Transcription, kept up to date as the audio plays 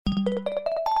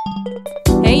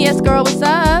Yes, girl, what's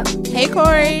up? Hey,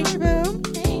 Corey.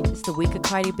 Hey, it's the week of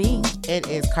Cardi B. It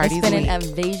is Cardi's It's been week. an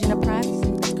invasion of privacy.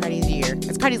 It's Cardi's year.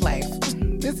 It's Cardi's life.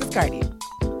 This is Cardi.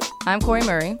 I'm Corey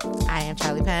Murray. I am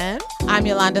Charlie Penn. I'm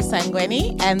Yolanda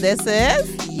Sanguini, and this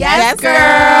is Yes,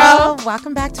 Girl.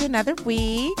 Welcome back to another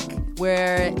week.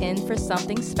 We're in for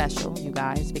something special, you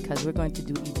guys, because we're going to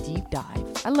do a deep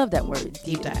dive. I love that word.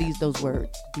 Deep dive. Those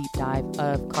words. Deep dive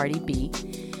of Cardi B.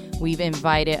 We've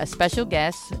invited a special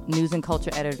guest, news and culture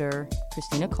editor,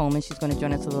 Christina Coleman. She's going to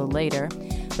join us a little later.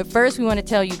 But first, we want to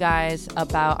tell you guys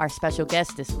about our special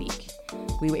guest this week.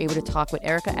 We were able to talk with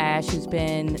Erica Ash, who's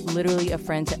been literally a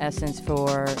friend to Essence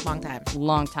for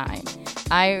long time.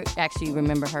 I actually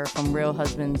remember her from Real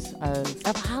Husbands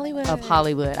of Hollywood.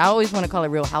 I always want to call it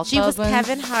Real House Husbands. She was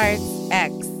Kevin Hart's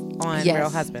ex on Yes. Real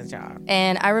Husbands, y'all.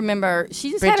 And I remember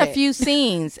she just had a Bridget. few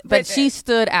scenes, but she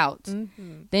stood out.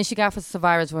 Mm-hmm. Then she got for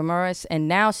Survivor's Remorse, and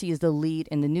now she is the lead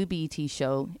in the new BET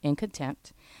show, In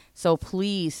Contempt. So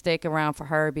please stick around for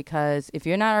her, because if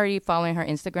you're not already following her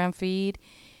Instagram feed,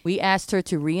 we asked her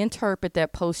to reinterpret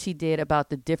that post she did about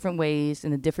the different ways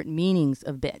and the different meanings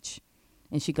of bitch.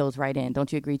 And she goes right in.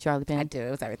 Don't you agree, Charlie Penn? I do.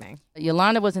 It was everything.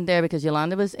 Yolanda wasn't there because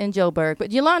Yolanda was in Joburg.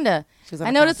 But Yolanda, She was on I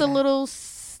a noticed a continent. little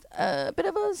bit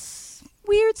of a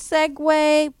weird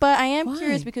segue, but I am Why?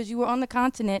 curious because you were on the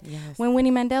continent Yes. when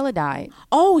Winnie Mandela died.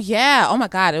 Oh, yeah. Oh, my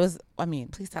God. It was,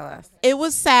 please tell us. It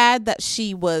was sad that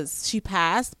she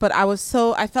passed, but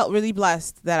I felt really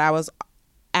blessed that I was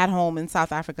at home in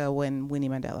South Africa when Winnie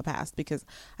Mandela passed, because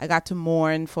I got to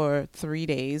mourn for 3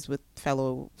 days with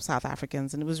fellow South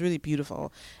Africans, and it was really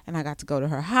beautiful. And I got to go to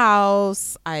her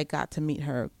house. I got to meet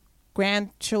her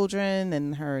grandchildren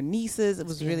and her nieces. It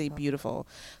was really beautiful.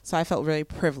 So I felt really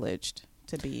privileged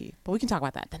to be, but we can talk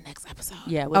about that the next episode.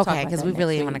 Yeah, we'll talk Okay, about because that we next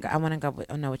really week. want to go. I want to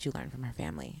go know what you learned from her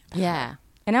family. Yeah.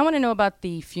 And I want to know about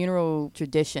the funeral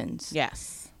traditions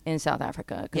Yes. in South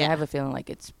Africa, because Yeah. I have a feeling like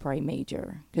it's probably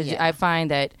major. Because Yeah. I find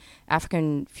that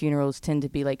African funerals tend to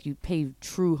be like you pay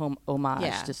true homage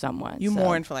Yeah. to someone. You So,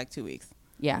 mourn for like 2 weeks.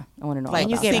 Yeah, I want to know Like all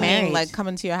you about get that. singing, married. like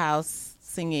coming to your house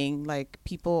singing, like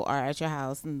people are at your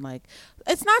house, and like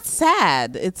it's not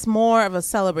sad. It's more of a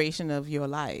celebration of your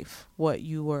life, what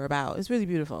you were about. It's really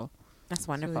beautiful. That's It's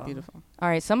wonderful. really beautiful. All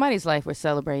right, somebody's life we're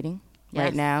celebrating right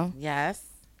Yes. now. Yes.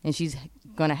 And she's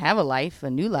going to have a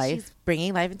new life. She's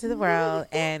bringing life into the world,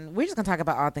 and we're just gonna talk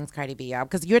about all things Cardi B, y'all,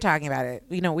 because you're talking about it.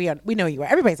 We know you are.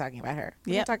 Everybody's talking about her.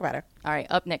 We're Yep. gonna talk about her. All right,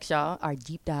 up next, y'all, our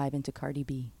deep dive into Cardi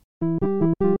B.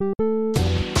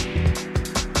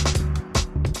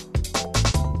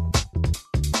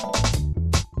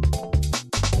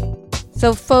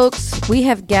 So, folks, we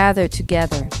have gathered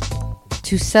together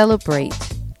to celebrate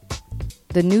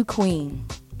the new queen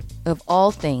of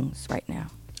all things right now,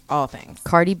 All things.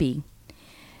 Cardi B.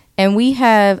 And we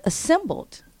have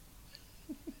assembled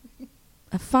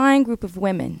a fine group of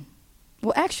women.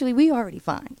 Well, actually, we already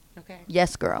fine. Okay.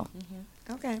 Yes, girl.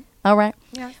 Okay. All right.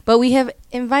 Yeah. But we have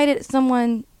invited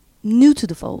someone new to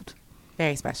the fold.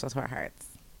 Very special to our hearts.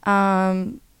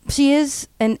 She is,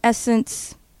 in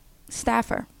essence,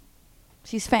 staffer.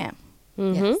 She's fam.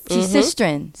 Yes. She's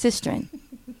sistren,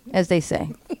 as they say.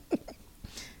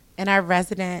 And our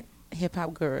resident hip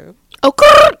hop guru, Oh,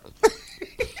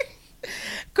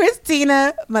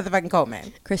 Christina motherfucking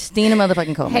Coleman. Christina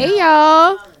motherfucking Coleman. Hey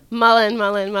y'all, Mullen.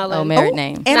 Oh, married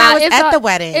name. And I was it's at all- the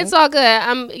wedding. It's all good.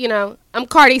 I'm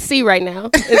Cardi C right now.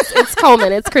 It's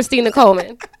Coleman. It's Christina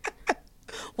Coleman.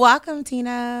 Welcome,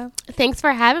 Tina. Thanks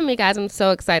for having me, guys. I'm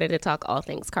so excited to talk all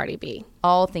things Cardi B.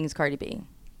 All things Cardi B.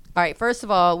 All right, first of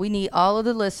all, we need all of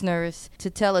the listeners to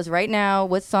tell us right now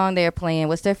what song they're playing.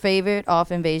 What's their favorite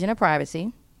off Invasion of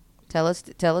Privacy? Tell us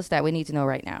that. We need to know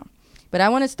right now. But I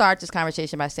want to start this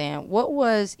conversation by saying, what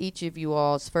was each of you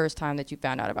all's first time that you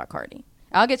found out about Cardi?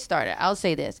 I'll get started. I'll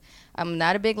say this. I'm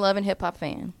not a big Love and Hip Hop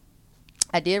fan.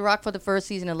 I did rock for the first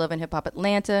season of Love and Hip Hop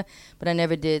Atlanta, but I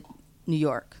never did New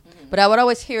York. But I would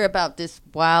always hear about this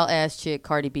wild-ass chick,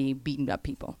 Cardi B, beating up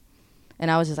people. And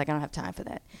I was just like, I don't have time for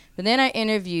that. But then I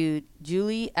interviewed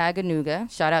Julie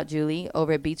Aganuga, shout out Julie,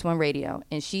 over at Beats One Radio.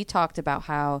 And she talked about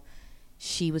how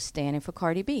she was standing for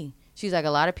Cardi B. She's like, a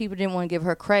lot of people didn't want to give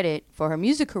her credit for her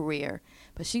music career.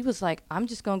 But she was like, I'm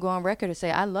just going to go on record and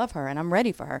say I love her and I'm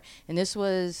ready for her. And this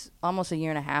was almost a year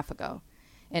and a half ago.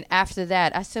 And after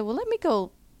that, I said, well, let me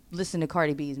go listen to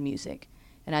Cardi B's music.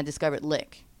 And I discovered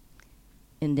Lick.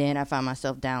 And then I found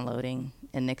myself downloading.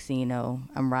 And next thing you know,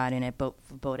 I'm riding at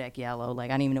Bodak Yellow. Like,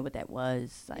 I didn't even know what that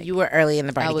was. Like, You were early in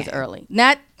the party. I was game. early.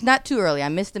 Not too early. I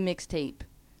missed the mixtape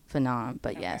for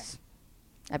but yes.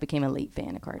 I became a late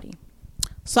fan of Cardi.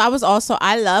 So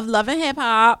I love Love and Hip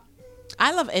Hop.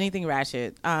 I love anything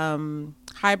ratchet.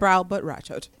 Highbrow, but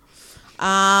ratchet.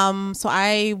 So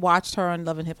I watched her on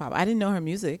Love and Hip Hop. I didn't know her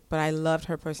music, but I loved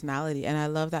her personality, and I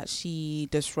love that she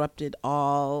disrupted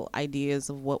all ideas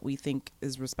of what we think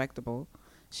is respectable.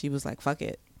 She was like, "Fuck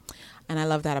it," and I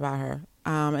love that about her.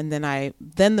 And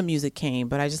then the music came,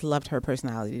 but I just loved her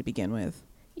personality to begin with.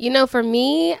 You know, for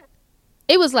me,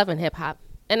 it was Love and Hip Hop.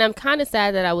 And I'm kind of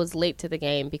sad that I was late to the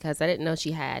game because I didn't know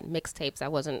she had mixtapes. I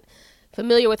wasn't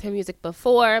familiar with her music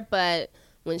before, but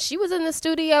when she was in the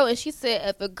studio and she said,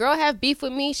 if a girl have beef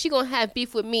with me, she gonna have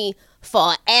beef with me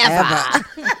forever.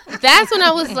 That's when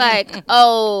I was like,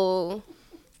 oh,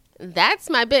 that's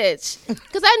my bitch.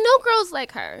 Because I know girls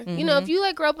like her. You know, if you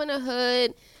like grow up in the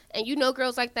hood and you know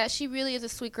girls like that, she really is a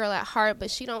sweet girl at heart, but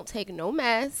she don't take no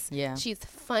mess. Yeah. She's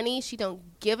funny. She don't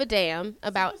give a damn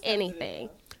about anything.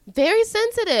 Very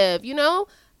sensitive, you know.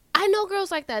 I know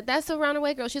girls like that. That's a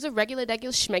roundaway girl. She's a regular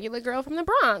schmegular girl from the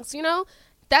Bronx, you know.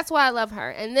 That's why I love her.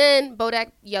 And then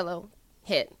Bodak Yellow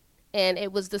hit. And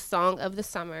it was the song of the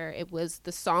summer. It was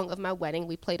the song of my wedding.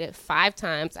 We played it 5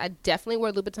 times. I definitely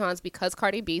wore Louboutins because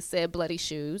Cardi B said bloody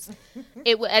shoes.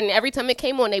 And every time it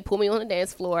came on, they pulled me on the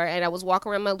dance floor. And I was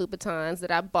walking around my Louboutins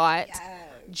that I bought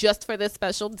just for this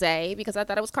special day because I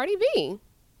thought it was Cardi B.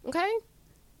 Okay?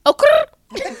 Oh,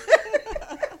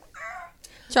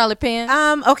 Charlie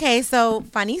Penn. Okay, so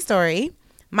funny story.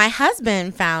 My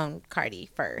husband found Cardi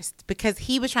first because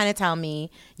he was trying to tell me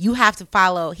you have to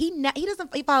follow. He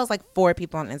follows like 4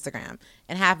 people on Instagram,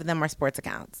 and half of them are sports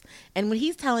accounts. And when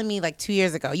he's telling me like 2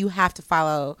 years ago, you have to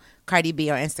follow Cardi B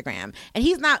on Instagram, and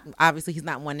he's not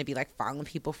one to be like following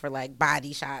people for like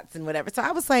body shots and whatever. So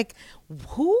I was like,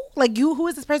 who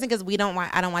is this person? Because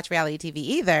I don't watch reality TV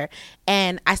either,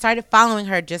 and I started following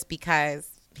her just because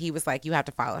he was like, you have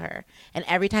to follow her. And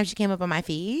every time she came up on my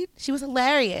feed, she was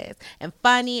hilarious and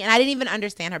funny. And I didn't even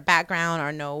understand her background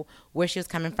or know where she was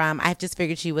coming from. I just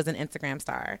figured she was an Instagram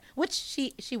star, which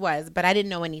she was, but I didn't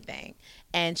know anything.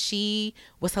 And she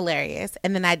was hilarious.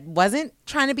 And then I wasn't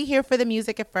trying to be here for the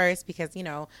music at first because, you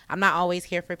know, I'm not always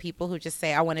here for people who just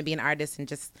say, I want to be an artist and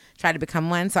just try to become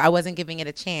one. So I wasn't giving it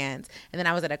a chance. And then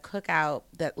I was at a cookout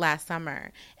that last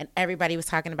summer and everybody was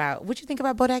talking about, what you think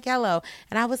about Bodak Yellow?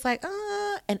 And I was like,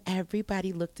 and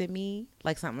everybody looked at me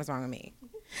like something was wrong with me.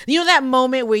 You know that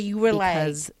moment where you were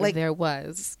like there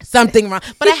was something wrong,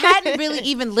 but I hadn't really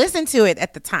even listened to it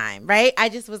at the time, right? I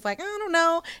just was like, I don't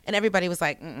know. And everybody was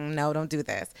like, no, don't do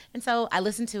this. And so I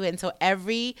listened to it. And so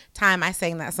every time I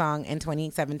sang that song in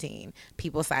 2017,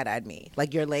 people side-eyed me.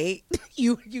 Like, you're late.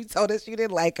 you told us you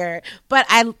didn't like her. But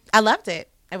I loved it.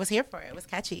 I was here for it. It was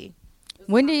catchy.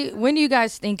 When do you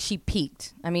guys think she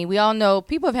peaked? I mean, we all know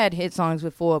people have had hit songs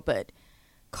before, but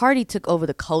Cardi took over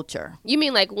the culture. You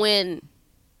mean like when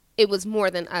it was more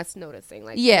than us noticing?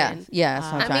 Like yeah, when, that's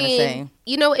what I'm trying to say.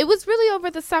 You know, it was really over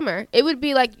the summer. It would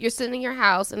be like you're sitting in your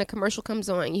house and a commercial comes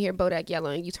on and you hear Bodak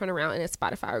Yellow and you turn around and it's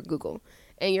Spotify or Google.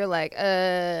 And you're like,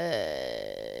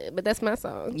 but that's my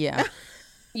song. Yeah.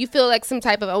 You feel like some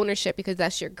type of ownership because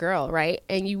that's your girl, right?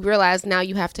 And you realize now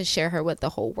you have to share her with the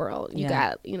whole world. You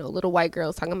got, you know, little white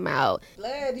girls talking about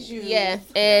blood shoes. Yeah.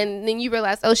 And then you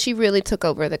realize, oh, she really took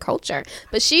over the culture.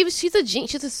 But she's a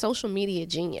genius. She's a social media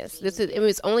genius. It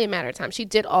was only a matter of time. She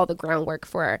did all the groundwork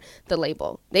for the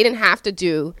label. They didn't have to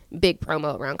do big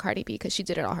promo around Cardi B because she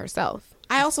did it all herself.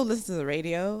 I also listen to the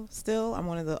radio still. I'm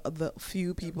one of the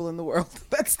few people in the world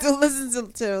that still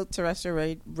listens to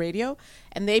terrestrial radio.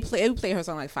 And they play her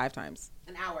song like 5 times.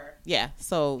 An hour. Yeah.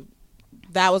 So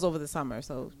that was over the summer.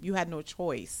 So you had no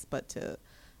choice but to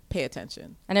pay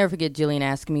attention. I never forget Jillian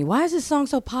asking me, why is this song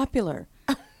so popular?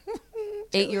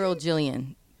 8-year-old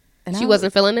Jillian. And she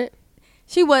wasn't feeling it?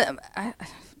 She was.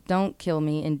 Don't kill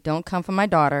me and don't come for my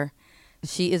daughter.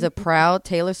 She is a proud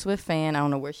Taylor Swift fan. I don't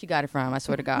know where she got it from. I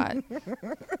swear to God.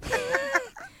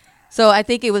 So I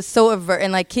think it was so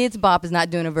and like Kids Bop is not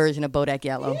doing a version of Bodak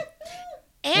Yellow.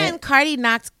 And Cardi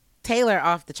knocked Taylor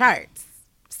off the charts.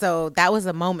 So that was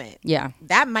a moment. Yeah.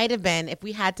 That might have been, if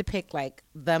we had to pick like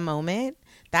the moment,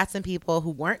 that's when people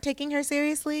who weren't taking her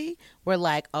seriously were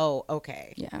like, oh,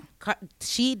 okay. Yeah.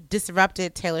 She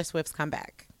disrupted Taylor Swift's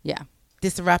comeback. Yeah.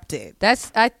 Disrupted.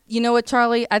 You know what,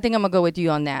 Charlie? I think I'm gonna go with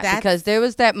you on that because there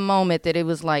was that moment that it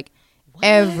was like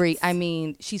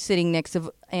she's sitting next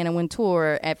to Anna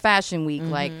Wintour at Fashion Week.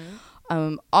 Mm-hmm. Like,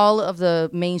 all of the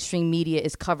mainstream media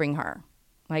is covering her.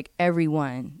 Like,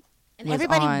 everyone. And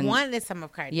everybody wanted some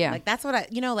of Cardi. Yeah. Like, that's what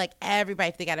like everybody,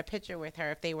 if they got a picture with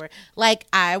her, if they were, like,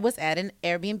 I was at an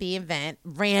Airbnb event,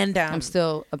 random. I'm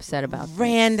still upset about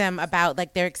random this. About,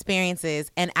 like, their experiences.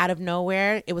 And out of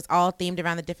nowhere, it was all themed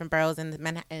around the different boroughs in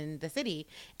the city.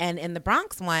 And in the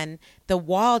Bronx one, the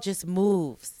wall just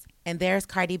moves. And there's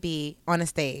Cardi B on a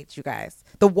stage, you guys.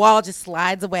 The wall just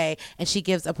slides away, and she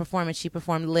gives a performance. She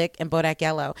performed Lick and Bodak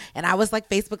Yellow. And I was like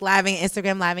Facebook living,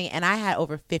 Instagram living, and I had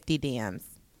over 50 DMs.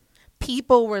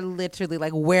 People were literally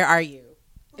like, where are you?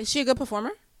 Is she a good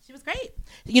performer? She was great.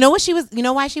 You know why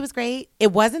she was great?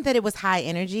 It wasn't that it was high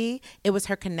energy. It was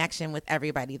her connection with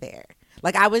everybody there.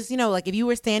 Like I was, like if you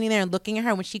were standing there and looking at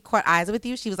her, when she caught eyes with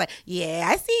you, she was like, yeah,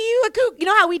 I see you. You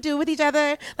know how we do with each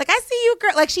other? Like, I see you,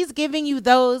 girl. Like, she's giving you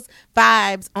those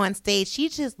vibes on stage. She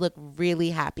just looked really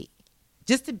happy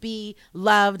just to be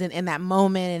loved and in that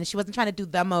moment. And she wasn't trying to do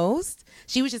the most.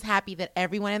 She was just happy that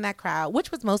everyone in that crowd,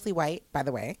 which was mostly white, by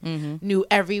the way, knew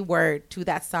every word to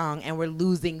that song and were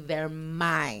losing their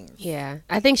minds. Yeah,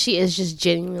 I think she is just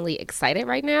genuinely excited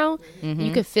right now.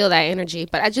 You can feel that energy.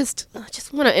 But I just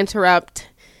want to interrupt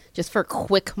just for a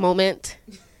quick moment.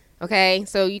 Okay,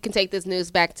 so you can take this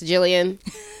news back to Jillian.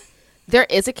 There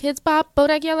is a Kids Bop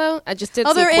Bodak Yellow. I just did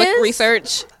some quick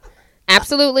research.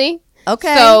 Absolutely.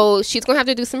 Okay. So she's going to have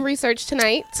to do some research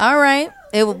tonight. All right.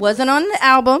 It wasn't on the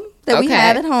album that we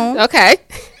have at home. Okay.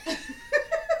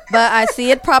 But I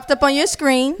see it propped up on your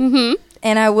screen.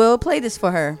 And I will play this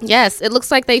for her. Yes, it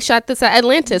looks like they shot this at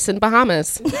Atlantis in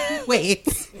Bahamas. Wait.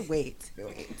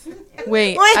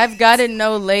 I've got to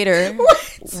know later.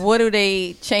 What do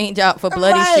they change out for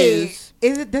Bloody Shoes?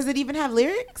 Does it even have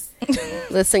lyrics?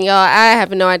 Listen, y'all, I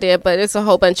have no idea, but it's a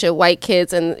whole bunch of white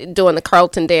kids and doing the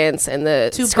Carlton dance and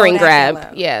the screen grab.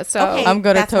 Yellow. Yeah, so Okay, I'm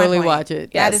gonna that's my totally point. watch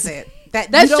it. That Yes. is it.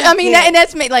 And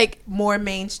that's me. Like, more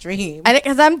mainstream.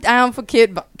 because I'm down for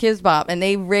Kids Bop, and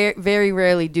they very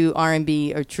rarely do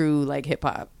R&B or true like hip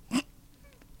hop.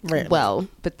 well,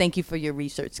 But thank you for your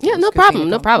research skills. yeah, no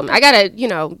problem. I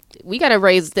gotta, we gotta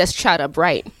raise this child up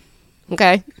right.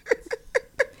 Okay.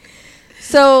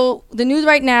 So the news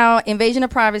right now, invasion of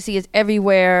privacy is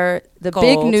everywhere. The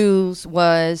big news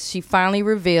was she finally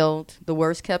revealed the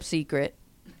worst kept secret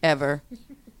ever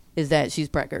is that she's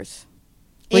preggers.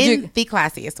 In the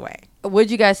classiest way. What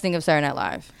did you guys think of Saturday Night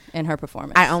Live and her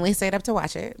performance? I only stayed up to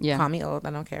watch it. Yeah. Call me old. I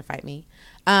don't care. Fight me.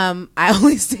 I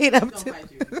only stayed up to.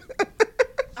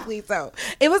 Please don't.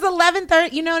 It was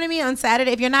 11:30. You know what I mean? On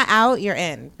Saturday, if you're not out, you're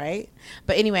in, right?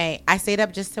 But anyway, I stayed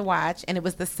up just to watch, and it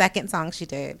was the second song she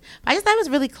did. I just thought it was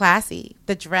really classy.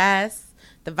 The dress,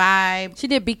 the vibe. She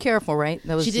did Be Careful, right?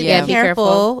 That was, She did yeah. Be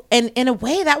Careful. And in a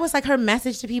way, that was like her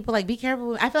message to people, like, be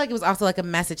careful. I feel like it was also like a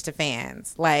message to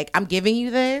fans. Like, I'm giving you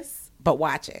this, but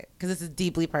watch it. Because this is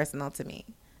deeply personal to me.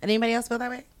 And anybody else feel that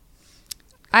way?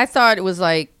 I thought it was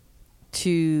like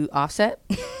to Offset.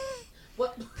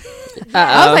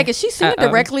 I was like, is she singing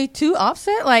directly to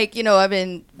Offset? Like, I've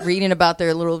been reading about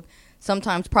their little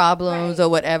sometimes problems or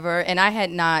whatever. And I had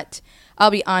not,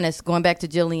 I'll be honest, going back to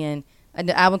Jillian, and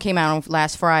the album came out on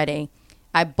last Friday.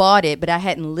 I bought it, but I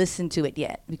hadn't listened to it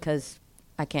yet because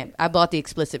I bought the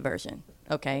explicit version.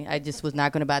 Okay. I just was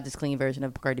not going to buy this clean version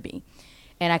of Cardi B.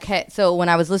 And so when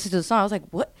I was listening to the song, I was like,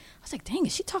 what? I was like, dang,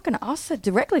 is she talking to Offset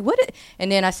directly?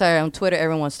 And then I saw on Twitter,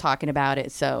 everyone's talking about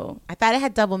it. So I thought it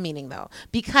had double meaning, though,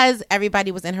 because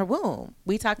everybody was in her womb.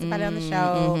 We talked about it on the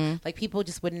show. Like, people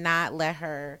just would not let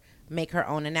her make her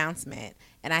own announcement.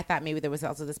 And I thought maybe there was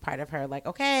also this part of her, like,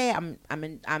 okay,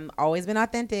 I'm always been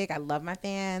authentic. I love my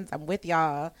fans. I'm with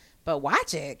y'all. But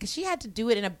watch it, because she had to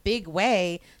do it in a big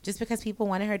way just because people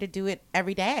wanted her to do it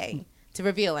every day. To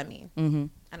reveal, I mean.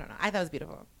 I don't know. I thought it was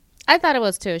beautiful. I thought it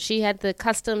was too. She had the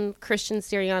custom Christian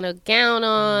Siriano gown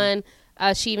on.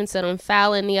 She even said on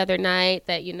Fallon the other night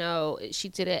that, she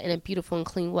did it in a beautiful and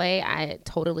clean way. I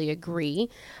totally agree.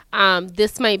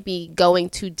 This might be going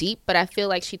too deep, but I feel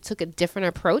like she took a different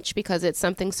approach because it's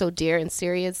something so dear and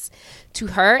serious to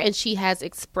her. And she has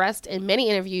expressed in many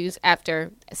interviews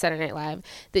after Saturday Night Live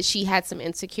that she had some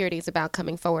insecurities about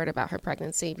coming forward about her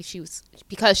pregnancy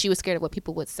because she was scared of what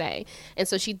people would say. And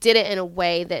so she did it in a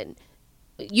way that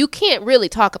you can't really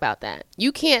talk about that.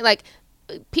 You can't, like,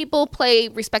 people play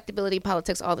respectability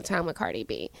politics all the time with Cardi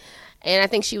B. And I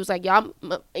think she was like, y'all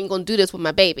ain't gonna do this with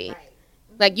my baby. Right.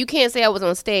 Like, you can't say I was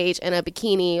on stage in a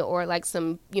bikini or like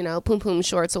some, poom poom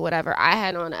shorts or whatever. I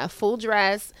had on a full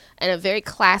dress in a very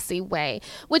classy way,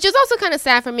 which is also kind of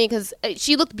sad for me because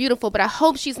she looked beautiful, but I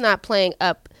hope she's not playing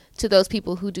up to those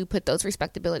people who do put those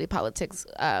respectability politics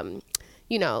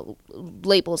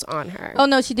labels on her. Oh,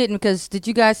 no, she didn't, because did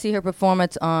you guys see her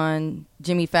performance on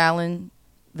Jimmy Fallon?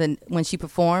 When she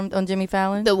performed on Jimmy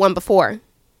Fallon? The one before.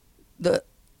 The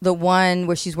one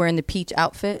where she's wearing the peach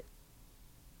outfit.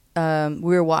 We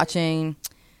were watching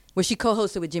where she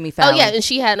co-hosted with Jimmy Fallon. Oh, yeah, and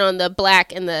she had on the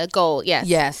black and the gold,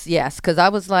 yes. Yes, because I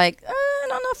was like, I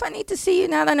don't know if I need to see you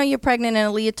now that I know you're pregnant in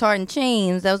a leotard and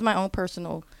chains. That was my own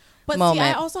personal moment. See,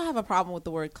 I also have a problem with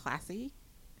the word classy.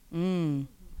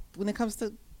 when it comes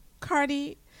to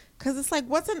Cardi, because it's like,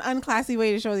 what's an unclassy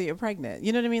way to show that you're pregnant?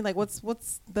 You know what I mean? Like,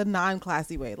 what's the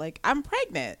non-classy way? Like, I'm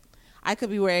pregnant. I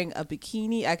could be wearing a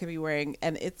bikini. I could be wearing,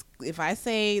 and it's, if I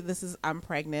say I'm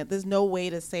pregnant, there's no way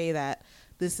to say that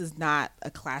this is not a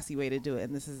classy way to do it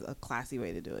and this is a classy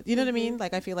way to do it. You know what I mean?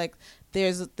 Like, I feel like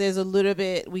there's a little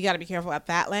bit, we got to be careful at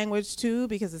that language too,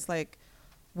 because it's like,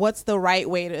 what's the right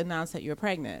way to announce that you're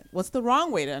pregnant? What's the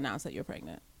wrong way to announce that you're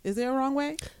pregnant? Is there a wrong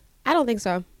way? I don't think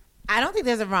so. I don't think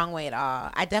there's a wrong way at all.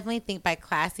 I definitely think by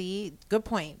classy, good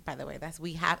point, by the way,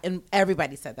 and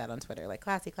everybody said that on Twitter, like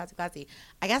classy.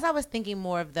 I guess I was thinking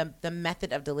more of the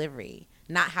method of delivery,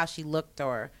 not how she looked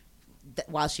or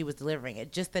while she was delivering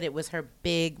it, just that it was her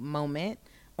big moment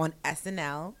on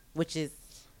SNL, which is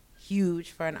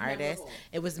huge for an artist.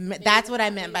 That's what I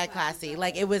meant by classy.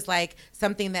 Like, it was like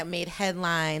something that made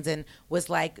headlines and was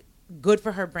like good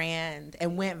for her brand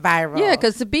and went viral. Yeah,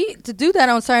 because to do that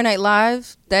on Saturday Night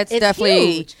Live, it's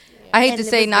definitely huge. I hate to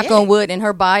say knock on wood, in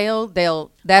her bio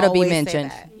that'll be Always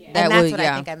mentioned. and that's what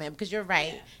I think I meant, because you're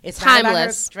right. It's timeless. Not about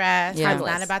her dress. Yeah. It's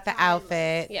not about the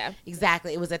outfit. Yeah.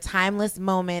 Exactly. It was a timeless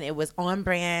moment. It was on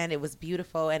brand. It was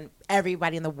beautiful. And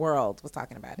everybody in the world was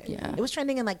talking about it. Yeah. It was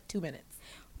trending in like 2 minutes.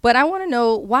 But I want to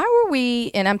know, why were we,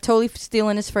 and I'm totally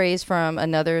stealing this phrase from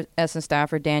another Essence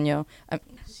staffer, Daniel.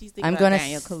 She's thinking about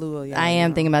Daniel Kaluuya. I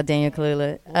am thinking about Daniel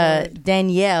Kaluuya.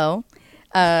 Danielle.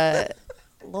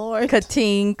 Lord.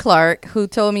 Katine Clark, who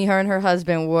told me her and her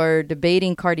husband were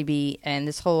debating Cardi B and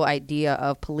this whole idea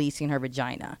of policing her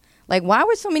vagina. Like, why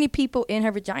were so many people in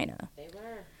her vagina? They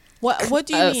were. What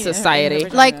do you mean? Society.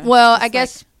 Like, well, I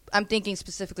guess I'm thinking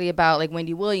specifically about like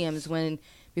Wendy Williams, when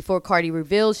before Cardi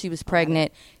revealed she was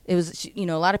pregnant. It was, a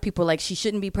lot of people like, she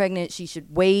shouldn't be pregnant. She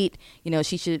should wait.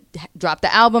 She should drop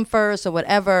the album first or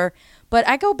whatever. But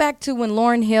I go back to when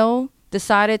Lauryn Hill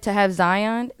decided to have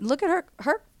Zion. Look at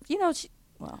her,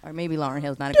 or maybe Lauryn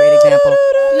Hill's not a great example.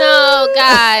 No,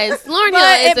 guys, Lauryn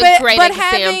Hill is a great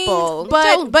example.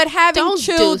 But having don't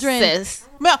children, do, sis.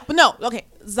 No, okay.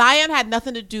 Zion had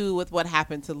nothing to do with what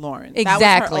happened to Lauryn. Exactly.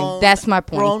 That was her own That's my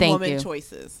point. grown Thank woman you.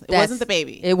 Choices. It wasn't the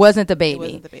baby. It wasn't the baby. It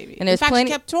wasn't the baby. And there's in fact, plenty.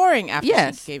 she kept touring after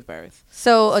Yes. she gave birth.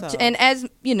 So, and as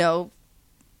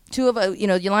two of us,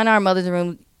 Yolanda, our mothers in the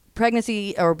room,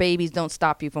 pregnancy or babies don't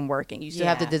stop you from working. You still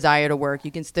have the desire to work.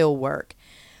 You can still work.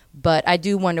 But I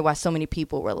do wonder why so many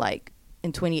people were like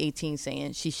in 2018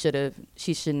 saying she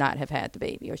should not have had the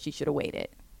baby, or she should have waited.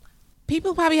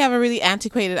 People probably have a really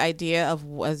antiquated idea of,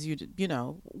 as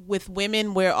with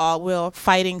women, we're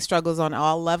fighting struggles on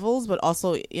all levels, but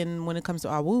also when it comes to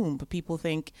our womb. But people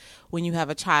think when you have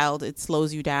a child, it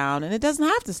slows you down, and it doesn't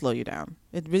have to slow you down.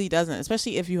 It really doesn't,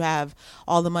 especially if you have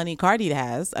all the money Cardi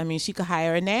has. I mean, she could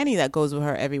hire a nanny that goes with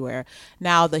her everywhere.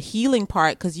 Now, the healing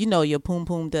part, because your poom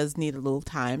poom does need a little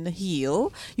time to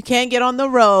heal. You can't get on the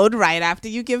road right after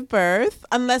you give birth,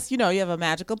 unless, you have a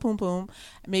magical poom poom.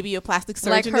 Maybe your plastic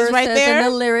surgeon is right there. In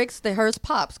the lyrics, hers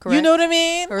pops, correct? You know what I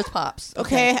mean? Hers pops.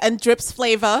 Okay, and drips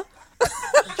flavor.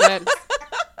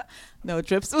 No,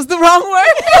 drips was the wrong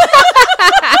word.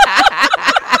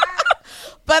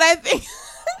 But I think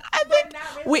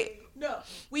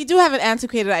we do have an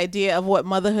antiquated idea of what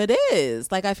motherhood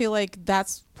is. Like, I feel like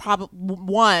that's probably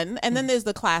one. And then there's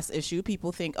the class issue.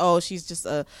 People think, oh, she's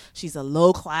a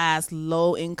low class,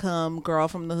 low income girl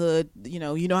from the hood. You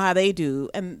know how they do.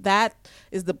 And that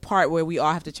is the part where we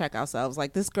all have to check ourselves.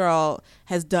 Like, this girl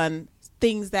has done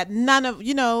things that none of,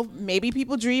 maybe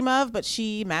people dream of, but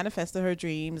she manifested her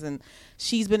dreams, and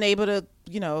she's been able to,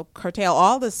 curtail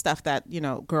all this stuff that,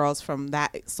 girls from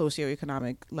that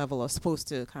socioeconomic level are supposed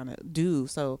to kind of do.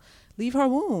 So leave her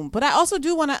womb. But I also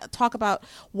do want to talk about,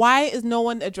 why is no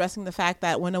one addressing the fact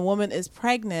that when a woman is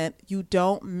pregnant, you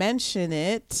don't mention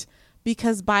it?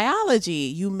 Because biology,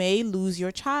 you may lose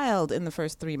your child in the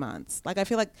first 3 months. Like, I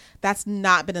feel like that's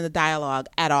not been in the dialogue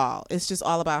at all. It's just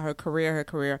all about her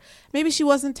career. Maybe she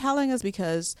wasn't telling us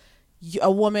because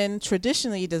a woman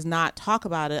traditionally does not talk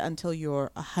about it until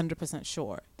you're 100%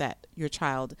 sure that your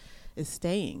child is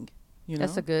staying.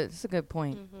 That's a good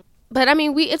point. Mm-hmm. But I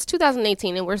mean, it's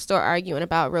 2018 and we're still arguing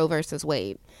about Roe versus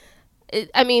Wade.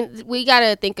 We got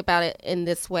to think about it in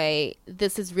this way.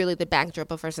 This is really the backdrop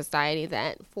of our society,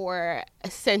 that for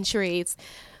centuries,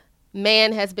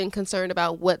 man has been concerned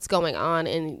about what's going on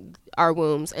in our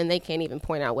wombs, and they can't even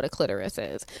point out what a clitoris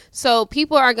is. So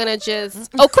people are going to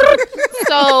just...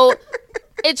 So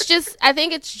I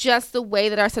think it's just the way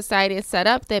that our society is set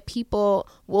up, that people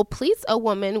will please a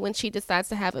woman when she decides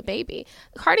to have a baby.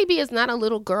 Cardi B is not a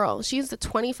little girl. She's a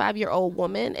 25-year-old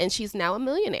woman, and she's now a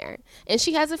millionaire, and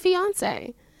she has a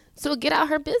fiance. So get out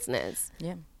her business.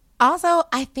 Yeah. Also,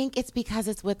 I think it's because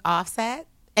it's with Offset.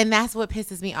 And that's what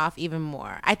pisses me off even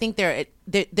more. I think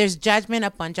there's judgment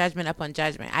upon judgment upon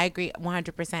judgment. I agree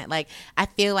 100%. Like, I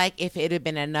feel like if it had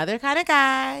been another kind of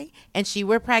guy and she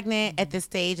were pregnant at this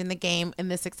stage in the game and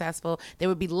this successful, there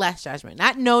would be less judgment.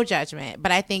 Not no judgment,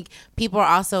 but I think people are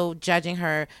also judging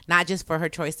her not just for her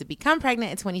choice to become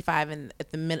pregnant at 25 and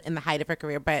in the height of her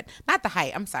career, but not the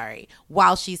height, I'm sorry,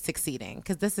 while she's succeeding,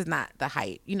 because this is not the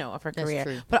height, of her career.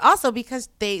 true. But also because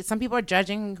some people are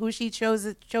judging who she chose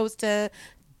to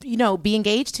be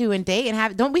engaged to and date and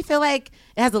have. Don't we feel like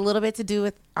it has a little bit to do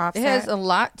with Offset? It has a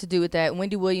lot to do with that.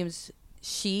 Wendy Williams,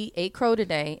 she ate crow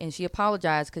today, and she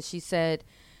apologized because she said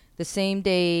the same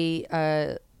day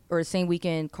or the same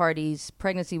weekend Cardi's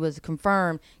pregnancy was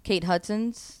confirmed, Kate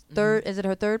Hudson's third, is it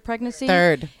her third pregnancy?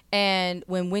 Third. And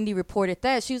when Wendy reported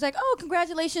that, she was like, oh,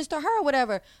 congratulations to her or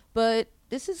whatever. But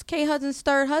this is Kate Hudson's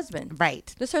third husband.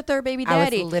 Right. This is her third baby I was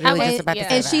daddy. literally just about to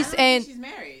say and that. she's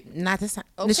married. Not this time.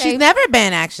 Okay. She's never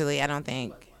been, actually, I don't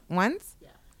think. Once?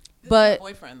 but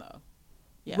Boyfriend though.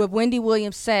 Yeah. But Wendy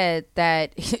Williams said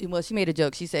that, well, she made a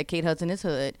joke. She said Kate Hudson is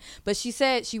hood. But she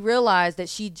said she realized that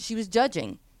she was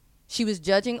judging. She was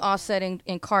judging Offset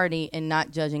and Cardi and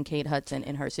not judging Kate Hudson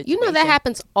in her situation. That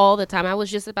happens all the time. I was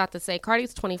just about to say,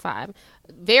 Cardi's 25.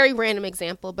 Very random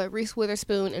example, but Reese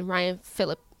Witherspoon and Ryan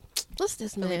Phillip. What's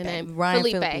this man's name? Ryan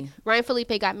Felipe. Phillippe. Ryan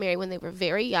Felipe got married when they were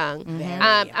very young. Very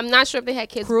I'm not sure if they had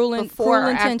kids Cruel before or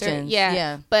after. Intentions. Yeah.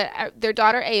 Yeah. But their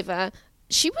daughter Ava,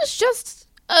 she was just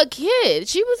a kid.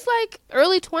 She was like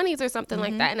early 20s or something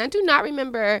like that. And I do not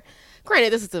remember.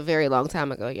 Granted, this is a very long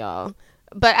time ago, y'all.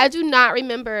 But I do not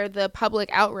remember the public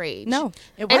outrage. No.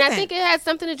 It And I wasn't. think it had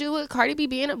something to do with Cardi B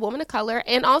being a woman of color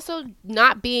and also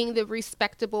not being the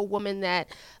respectable woman that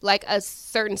like a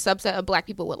certain subset of black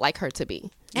people would like her to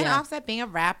be. And Yeah. Offset being a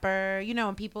rapper,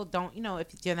 and people don't, if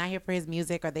you're not here for his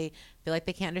music or they feel like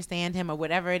they can't understand him or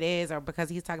whatever it is, or because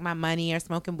he's talking about money or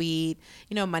smoking weed,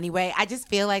 money way. I just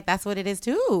feel like that's what it is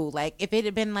too. Like if it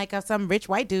had been like some rich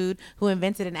white dude who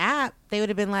invented an app, they would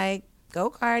have been like, go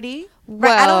Cardi.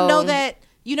 Right? I don't know Well- that,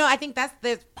 I think that's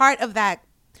the part of that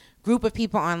group of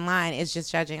people online is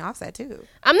just judging Offset too.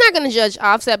 I'm not going to judge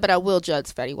Offset, but I will judge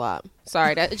Fetty Wap.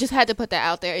 Sorry, I just had to put that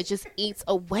out there. It just eats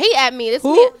away at me. This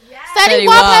man, Fetty Fetty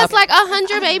Wap Wap. has like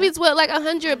 100 babies with like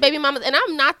 100 baby mamas, and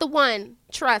I'm not the one,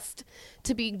 trust,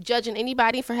 to be judging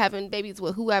anybody for having babies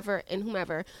with whoever and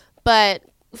whomever. But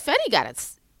Fetty got it.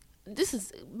 This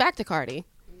is back to Cardi.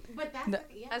 But that's,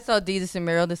 I saw Desus and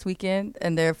Mero this weekend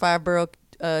and their 5-borough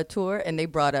tour, and they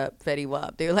brought up Fetty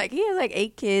Wap. They were like, he has like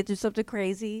 8 kids or something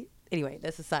crazy. Anyway,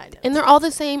 that's a side note. And they're all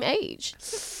the same age.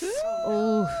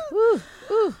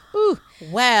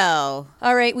 well,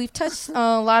 All right, we've touched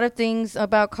on a lot of things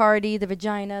about Cardi, the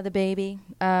vagina, the baby.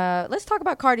 Let's talk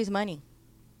about Cardi's money.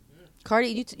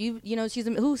 Cardi, she's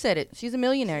who said it? She's a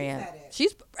millionaire. Yeah,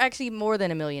 she's actually more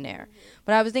than a millionaire.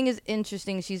 But I was thinking it's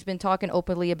interesting. She's been talking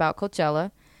openly about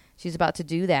Coachella. She's about to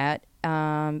do that,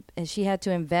 and she had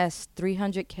to invest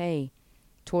 $300K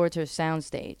towards her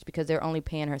soundstage because they're only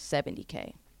paying her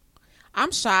 $70K.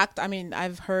 I'm shocked. I mean,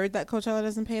 I've heard that Coachella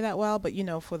doesn't pay that well, but you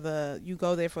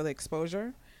go there for the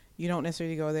exposure. You don't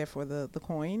necessarily go there for the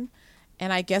coin.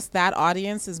 And I guess that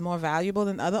audience is more valuable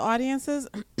than other audiences.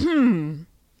 I'm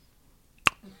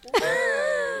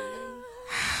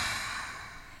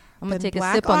gonna take a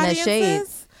Black sip on that shade.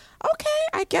 audiences? Okay,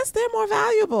 I guess they're more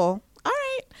valuable. All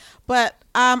right. But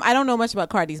I don't know much about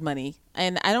Cardi's money.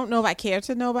 And I don't know if I care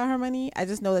to know about her money. I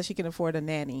just know that she can afford a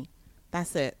nanny.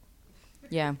 That's it.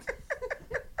 Yeah.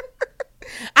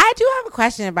 I do have a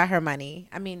question about her money.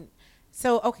 I mean,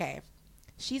 okay.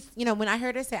 She's, when I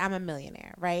heard her say I'm a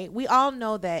millionaire, right? We all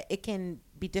know that it can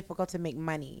be difficult to make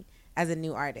money as a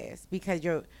new artist because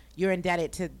you're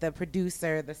indebted to the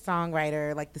producer, the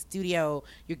songwriter, like the studio.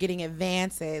 You're getting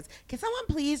advances. Can someone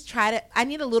please I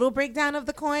need a little breakdown of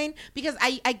the coin because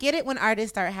I get it when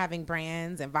artists start having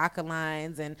brands and vodka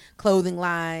lines and clothing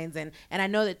lines and I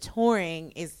know that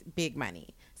touring is big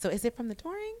money. So is it from the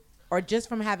touring or just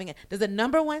from having it? Does a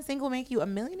number one single make you a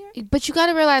millionaire? But you got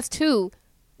to realize, too,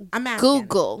 I'm asking.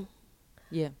 Google,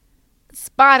 Yeah.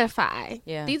 Spotify.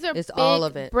 Yeah, These are it's big all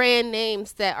of it. brand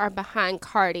names that are behind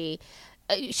Cardi.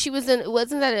 She was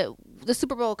wasn't that the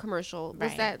Super Bowl commercial?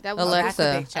 Was Right. that was That's a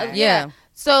Alexa. big check. Yeah.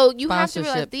 So you have to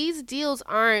realize Sponsorship. these deals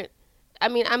aren't. I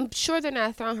mean, I'm sure they're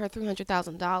not throwing her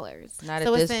 $300,000. Not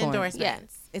So at it's this the point.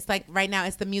 endorsements. It's like right now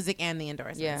it's the music and the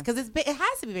endorsements. Yeah. Because it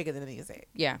has to be bigger than the music.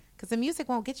 Yeah. Because the music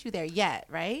won't get you there yet,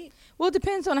 right? Well, it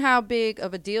depends on how big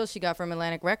of a deal she got from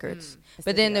Atlantic Records. It's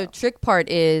But the then the deal. trick part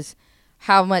is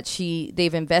how much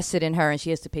they've invested in her and she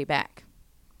has to pay back.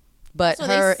 But So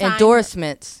they her signed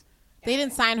endorsements, They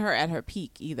didn't sign her at her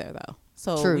peak either, though.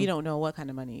 So True. we don't know what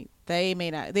kind of money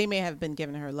They may have been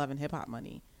giving her Love and Hip Hop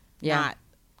money, not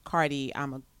Cardi.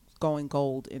 I'm a going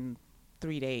gold in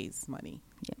 3 days money.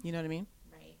 Yeah. You know what I mean?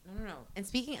 Right. No. And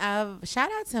speaking of, shout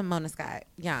out to Mona Scott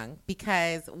Young,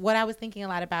 because what I was thinking a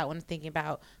lot about when thinking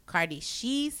about Cardi,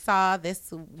 she saw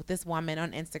this woman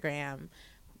on Instagram,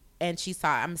 and she saw,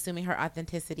 I'm assuming, her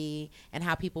authenticity and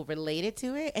how people related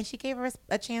to it, and she gave her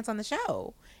a chance on the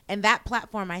show. And that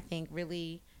platform, I think,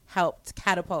 really helped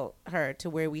catapult her to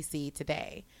where we see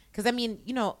today. Because, I mean,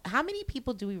 you know, how many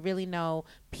people do we really know,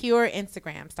 pure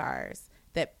Instagram stars,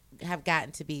 that have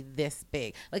gotten to be this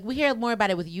big? Like, we hear more about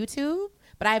it with YouTube,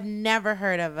 but I've never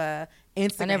heard of a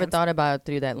Instagram I never thought about it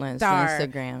through that lens. star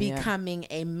Instagram becoming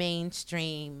a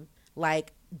mainstream,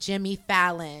 like Jimmy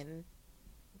Fallon.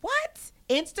 What?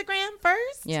 Instagram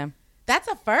first? Yeah. That's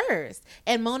a first.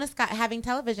 And Mona Scott having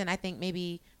television, I think,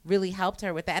 maybe really helped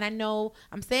her with that. And I know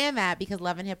I'm saying that because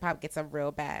Love and Hip Hop gets a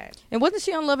real bad. And wasn't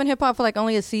she on Love and Hip Hop for like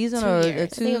only a season 2 or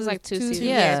years. two? I think it was like 2 seasons.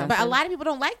 Yeah. But a lot of people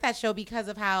don't like that show because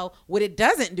of what it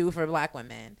doesn't do for black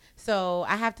women. So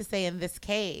I have to say, in this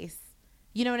case,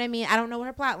 you know what I mean? I don't know what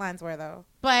her plot lines were, though.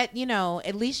 But, you know,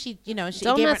 at least she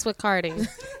don't gave mess her, with Cardi.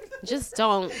 Just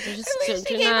don't. Just at least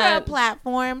she do gave her a not.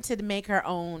 platform to make her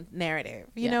own narrative.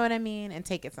 You Yeah. know what I mean? And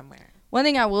take it somewhere. One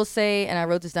thing I will say, and I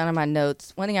wrote this down in my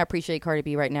notes, one thing I appreciate Cardi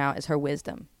B right now is her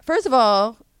wisdom. First of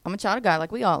all, I'm a child of God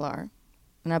like we all are,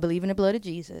 and I believe in the blood of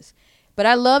Jesus. But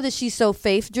I love that she's so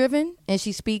faith-driven, and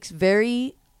she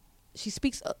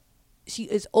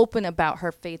is open about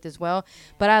her faith as well.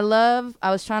 But I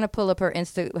was trying to pull up her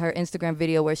Instagram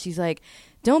video where she's like,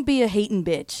 don't be a hating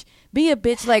bitch. Be a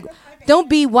bitch. Like, don't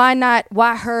be why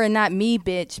her and not me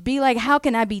bitch. Be like, how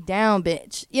can I be down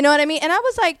bitch? You know what I mean? And I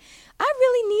was like, I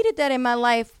really needed that in my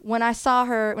life when I saw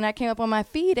her, when I came up on my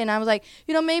feed. And I was like,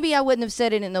 you know, maybe I wouldn't have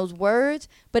said it in those words,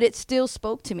 but it still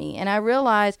spoke to me. And I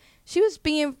realized she was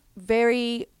being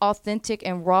very authentic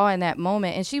and raw in that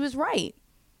moment. And she was right.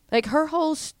 Like, her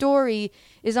whole story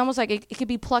is almost like it could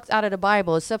be plucked out of the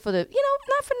Bible, except for not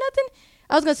for nothing.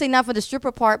 I was going to say not for the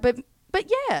stripper part, but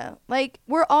yeah, like,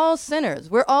 we're all sinners.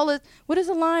 We're all, what is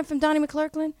the line from Donnie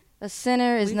McClurkin? A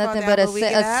sinner is nothing but a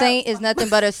saint is nothing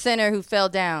but a sinner who fell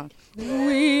down.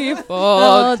 We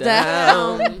fall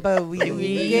down, but we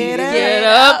get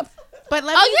up. But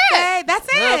let me say, that's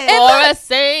it. Or a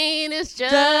saint is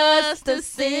just a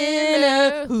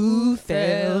sinner who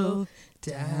fell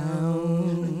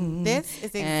down. This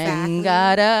is exactly and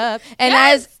got up. And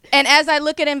as I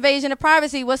look at Invasion of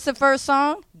Privacy, what's the first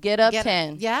song? Get Up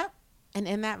 10. Yep. And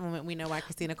in that moment, we know why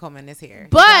Christina Coleman is here.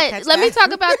 But let me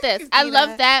talk about this. I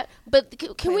love that. But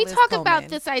can we Playlist talk Coleman. about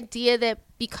this idea that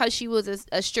because she was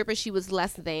a stripper, she was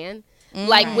less than?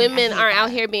 Like, women aren't out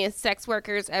here being sex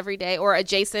workers every day or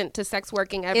adjacent to sex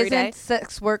working every day. Isn't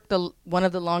sex work one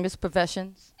of the longest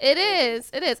professions? It is.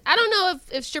 It is. I don't know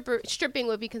if stripping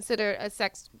would be considered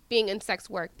being in sex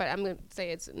work, but I'm going to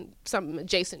say it's something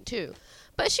adjacent too.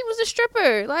 But she was a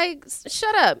stripper. Like,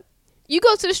 shut up. You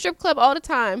go to the strip club all the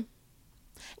time.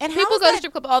 And People go to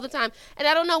strip club all the time. And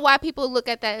I don't know why people look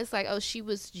at that as like, oh, she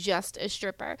was just a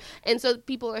stripper. And so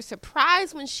people are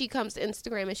surprised when she comes to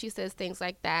Instagram and she says things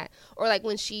like that. Or like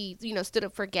when she, stood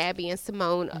up for Gabby and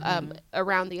Simone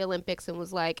around the Olympics and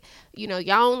was like, y'all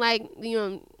don't like,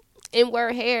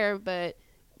 N-word hair, but,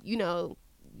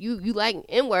 you like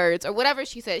N-words or whatever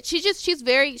she said.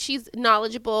 She's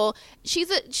knowledgeable. She's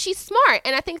smart.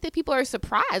 And I think that people are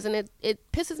surprised, and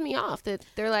it pisses me off that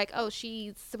they're like, oh,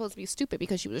 she's supposed to be stupid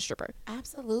because she was a stripper.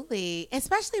 Absolutely.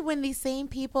 Especially when these same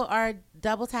people are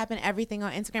double tapping everything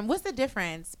on Instagram. What's the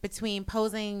difference between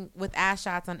posing with ass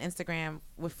shots on Instagram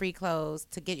with free clothes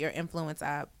to get your influence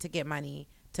up, to get money,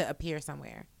 to appear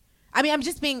somewhere? I mean, I'm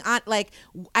just being on, like,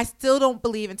 I still don't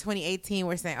believe in 2018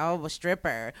 we're saying, oh, a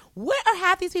stripper. What are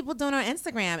half these people doing on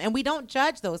Instagram? And we don't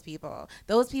judge those people.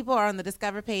 Those people are on the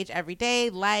Discover page every day,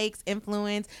 likes,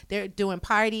 influence. They're doing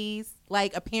parties,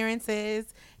 like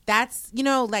appearances. That's,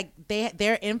 like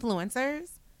they're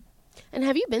influencers. And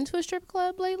have you been to a strip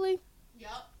club lately?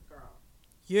 Yup, girl.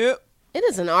 Yep. It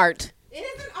is an art. It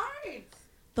is an art.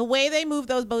 The way they move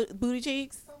those booty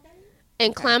cheeks.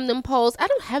 And climb them poles. I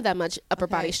don't have that much upper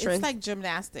body strength. It's like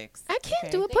gymnastics. I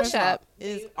can't do a push-up. It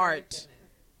is art.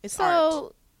 It's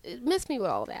art. It missed me with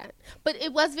all that. But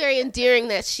it was very endearing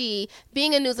that she,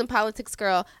 being a news and politics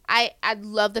girl, I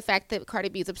love the fact that Cardi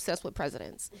B is obsessed with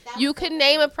presidents. You could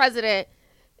name a president.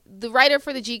 The writer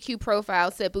for the GQ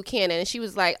profile said Buchanan, and she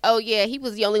was like, oh, yeah, he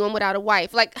was the only one without a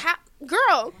wife. Like, how,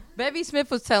 girl. Bevy Smith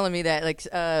was telling me that. Like,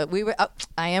 I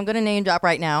am going to name drop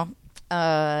right now.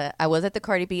 I was at the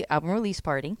Cardi B album release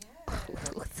party.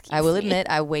 I will admit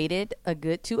I waited a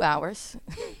good 2 hours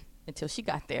until she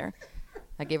got there.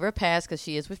 I give her a pass because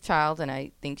she is with child, and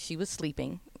I think she was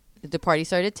sleeping. The party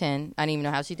started at 10. I didn't even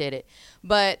know how she did it.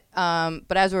 But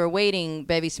as we were waiting,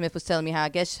 Bevy Smith was telling me how I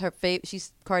guess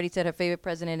Cardi said her favorite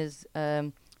president is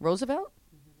Roosevelt.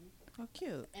 Oh,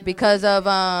 cute. Because of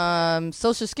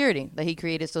Social Security, that he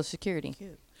created Social Security.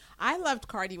 Cute. I loved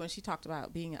Cardi when she talked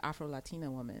about being an Afro-Latina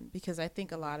woman, because I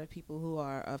think a lot of people who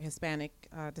are of Hispanic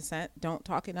descent don't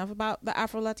talk enough about the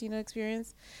Afro-Latina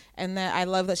experience. And that I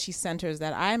love that she centers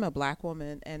that I'm a black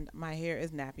woman and my hair is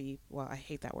nappy. Well, I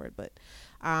hate that word, but,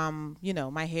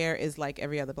 my hair is like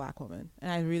every other black woman.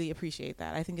 And I really appreciate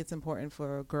that. I think it's important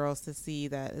for girls to see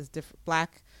that as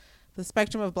the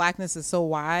spectrum of blackness is so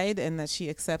wide, and that she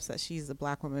accepts that she's a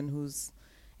black woman whose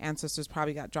ancestors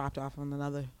probably got dropped off on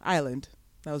another island.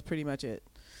 That was pretty much it.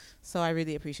 So I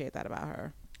really appreciate that about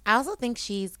her. I also think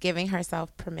she's giving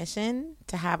herself permission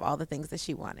to have all the things that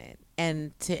she wanted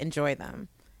and to enjoy them.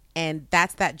 And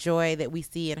that's that joy that we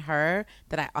see in her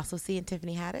that I also see in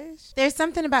Tiffany Haddish. There's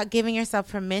something about giving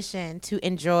yourself permission to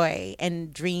enjoy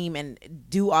and dream and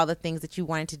do all the things that you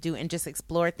wanted to do and just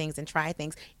explore things and try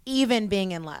things, even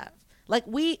being in love. Like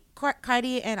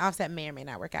Cardi and Offset may or may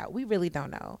not work out. We really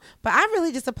don't know. But I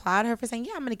really just applaud her for saying,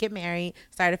 yeah, I'm going to get married,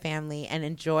 start a family, and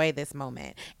enjoy this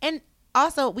moment. And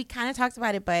also, we kind of talked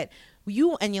about it, but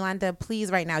you and Yolanda, please,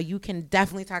 right now, you can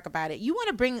definitely talk about it. You want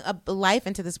to bring a life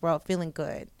into this world feeling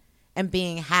good and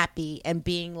being happy and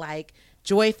being, like,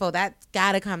 joyful. That's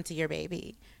got to come to your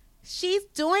baby. She's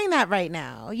doing that right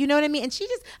now. You know what I mean? And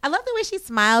I love the way she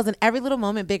smiles in every little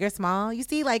moment, big or small. You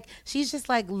see, like, she's just,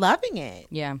 like, loving it.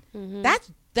 Yeah. Mm-hmm.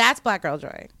 That's black girl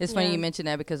joy. It's funny you mentioned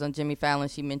that, because on Jimmy Fallon,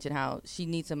 she mentioned how she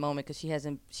needs a moment because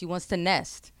she wants to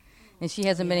nest. And she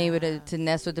hasn't been able to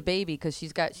nest with the baby because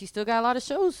she's still got a lot of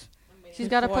shows. She's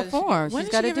got to perform. When She's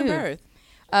did got she to give do. birth?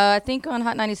 I think on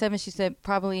Hot 97, she said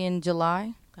probably in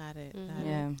July. Got it.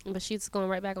 Yeah. But she's going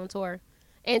right back on tour.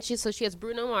 And she has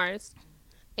Bruno Mars.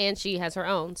 And she has her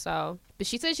own, but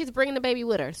she said she's bringing the baby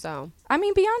with her, so. I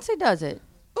mean, Beyonce does it.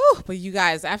 Ooh, but you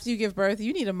guys, after you give birth,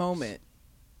 you need a moment.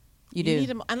 You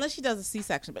do. Unless she does a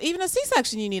C-section. But even a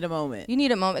C-section, you need a moment. You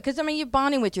need a moment. Because, I mean, you're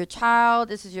bonding with your child.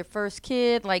 This is your first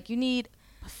kid. Like, you need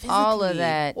all of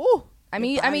that. Ooh. I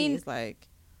mean, it's like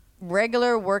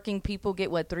regular working people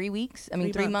get, 3 weeks? I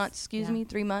mean, 3 3 months. Excuse me,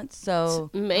 3 months. So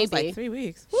maybe. It's like 3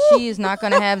 weeks. She is not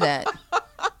going to have that.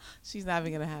 She's not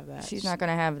even going to have that. She's not going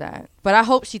to have that. But I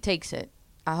hope she takes it.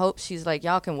 I hope she's like,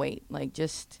 y'all can wait. Like,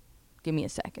 just give me a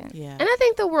second. Yeah. And I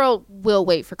think the world will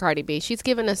wait for Cardi B. She's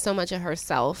given us so much of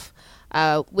herself,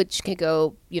 which can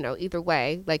go, either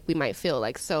way. Like, we might feel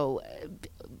like so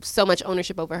much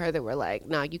ownership over her that we're like,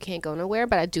 no, you can't go nowhere.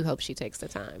 But I do hope she takes the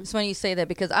time. It's funny you say that,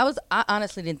 because I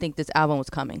honestly didn't think this album was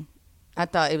coming. I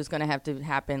thought it was going to have to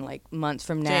happen like months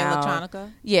from now. Jay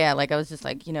Electronica? Yeah, like I was just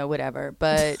like, whatever.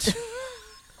 But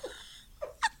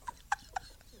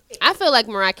I feel like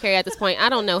Mariah Carey at this point. I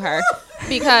don't know her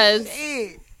because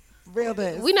Real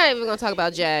this. we're not even going to talk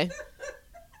about Jay.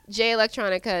 Jay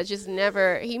Electronica just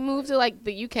never. He moved to like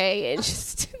the UK and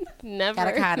just never Got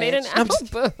a cottage. made an album.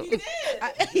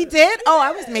 He did? Oh,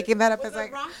 I was making that up as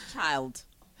like Rothschild.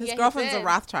 His Yeah, he girlfriend's a did.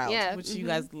 Rothschild, Yeah. which you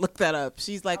guys look that up.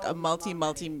 She's like a multi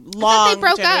long they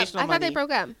broke up. generational I thought money. they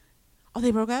broke up. Oh,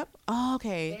 they broke up? Oh,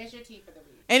 okay. There's your tea for the week.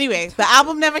 Anyway, the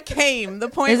album never came. The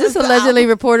point is this was the allegedly,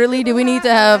 album- reportedly? Do we need to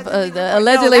have the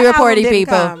allegedly No, that album reported didn't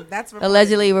people? come. That's reported.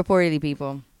 Allegedly reported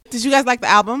people. Did you guys like the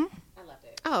album?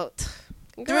 Oh,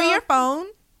 Through girl. Your Phone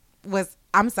was,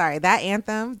 I'm sorry, that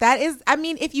anthem, that is, I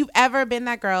mean, if you've ever been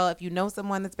that girl, if you know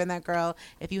someone that's been that girl,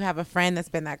 if you have a friend that's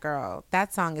been that girl,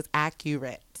 that song is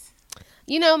accurate.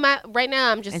 Right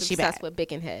now I'm just And she obsessed bad. with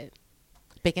Bickenhead.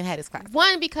 Bickenhead is classic.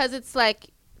 One, because it's like,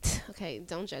 okay,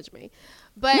 don't judge me.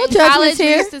 But No in judgments college, we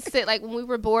here. used to sit, like, when we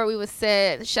were bored, we would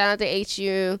sit. Shout out to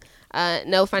HU.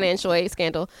 No financial aid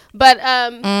scandal. But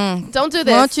don't do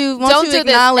this. Won't you don't do this.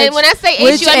 acknowledge And when I say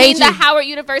which HU, I mean the HU? Howard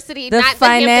University, The not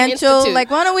financial, the Hampton Institute.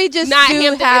 like, why don't we just Not do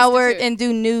Hampton Howard Institute. and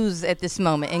do news at this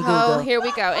moment in Google? Oh, here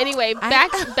we go. Anyway,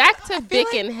 back to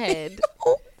Bickenhead.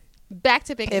 Back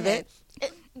to Bickenhead.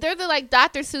 They're the like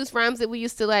Dr. Seuss rhymes that we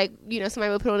used to like,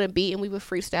 somebody would put on a beat and we would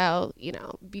freestyle,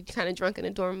 be kind of drunk in the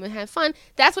dorm and have fun.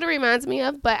 That's what it reminds me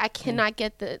of, but I cannot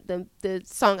get the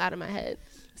song out of my head.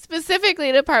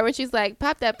 Specifically the part when she's like,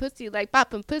 pop that pussy like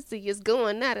popping pussy is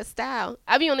going out of style.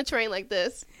 I be on the train like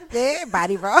this. Yeah,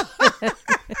 body roll.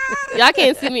 Y'all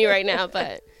can't see me right now,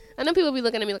 but I know people be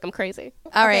looking at me like I'm crazy.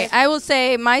 All right, I will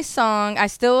say my song, I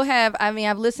still have,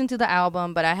 I've listened to the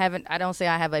album, but I don't say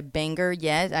I have a banger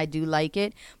yet. I do like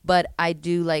it, but I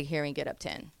do like hearing Get Up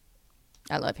 10.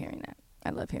 I love hearing that.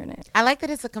 I love hearing it. I like that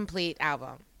it's a complete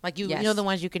album. Like, you Yes. know the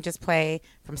ones you can just play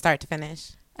from start to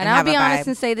finish. And have I'll be a honest vibe.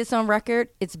 and say this on record.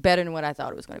 It's better than what I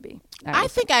thought it was going to be. I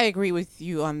think I agree with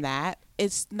you on that.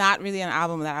 It's not really an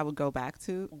album that I would go back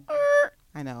to.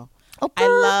 I know.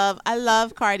 I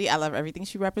love Cardi. I love everything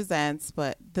she represents,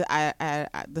 but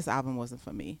this album wasn't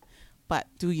for me. But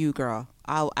do you, girl?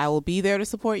 I will be there to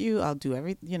support you. I'll do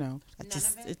everything. You know,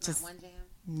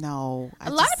 no. A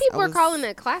lot of people are calling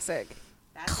it classic.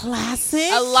 classic.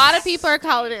 A lot of people are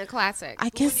calling it a classic. I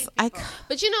guess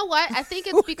But you know what? I think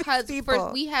it's because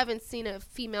people? we haven't seen a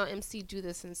female MC do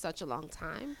this in such a long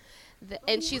time.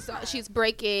 And she's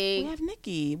breaking. we have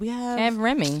Nicki. We have And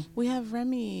Remy. We have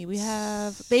Remy. We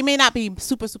have. They may not be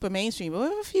super mainstream, but we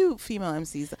have a few female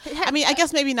MCs. I mean, I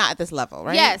guess maybe not at this level,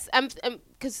 right? Yes,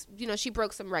 because she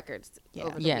broke some records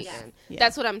over the Yes. weekend. Yeah.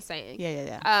 That's what I'm saying.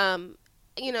 Yeah.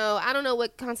 I don't know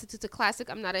what constitutes a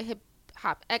classic. I'm not a hip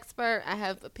hop expert. I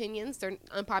have opinions. They're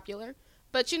unpopular,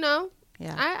 but Yeah.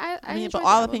 I mean, enjoyed but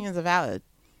all that one. opinions are valid.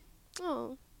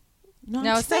 Oh, No,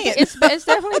 No, I'm it's, saying. it's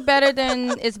definitely better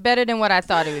than what I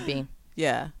thought it would be.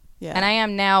 Yeah. And I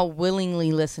am now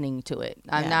willingly listening to it.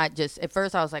 I'm Yeah. not just, at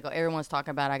first I was like, oh, everyone's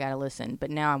talking about it, I got to listen.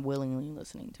 But now I'm willingly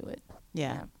listening to it.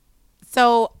 Yeah.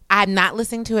 So I'm not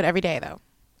listening to it every day though,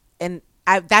 and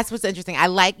that's what's interesting. I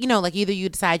like, like either you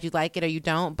decide you like it or you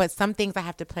don't. But some things I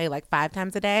have to play like 5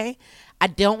 times a day. I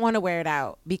don't want to wear it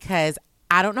out because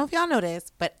I don't know if y'all know this,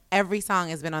 but every song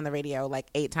has been on the radio like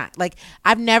 8 times. Like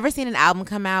I've never seen an album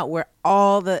come out where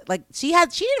all the she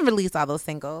didn't release all those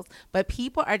singles, but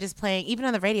people are just playing, even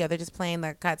on the radio, they're just playing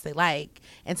the cuts they like,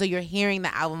 and so you're hearing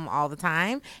the album all the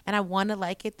time. And I want to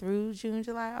like it through June,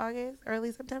 July, August,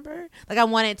 early September. Like I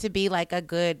want it to be like a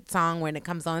good song when it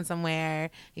comes on somewhere,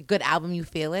 a good album, you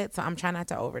feel it. So I'm trying not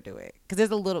to overdo it because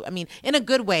there's a little, I mean, in a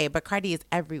good way, but Cardi is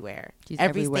everywhere. She's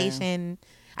Every everywhere. Station.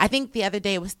 I think the other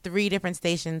day it was 3 different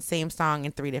stations, same song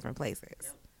in 3 different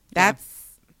places. That's,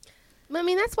 I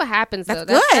mean, that's what happens. That's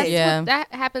though. good. That's Yeah. what,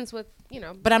 that happens with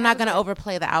but I'm not going to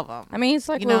overplay the album. I mean, it's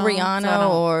like You with know, so I Rihanna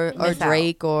don't or miss out.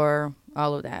 Drake or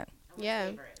all of that.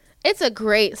 Yeah, it's a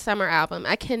great summer album.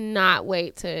 I cannot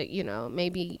wait to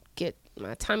maybe get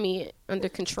my tummy under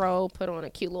control, put on a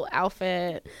cute little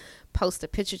outfit, post a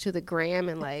picture to the gram,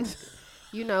 and with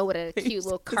a cute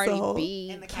little Cardi whole-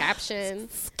 B caption.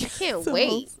 I can't It's a wait.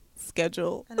 whole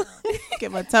schedule.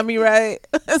 Get my tummy right.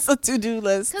 It's a to-do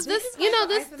list. Because this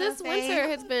Arsenault winter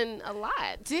has been a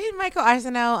lot. Did Michael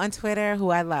Arsenault on Twitter, who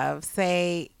I love,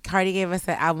 say Cardi gave us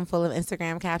an album full of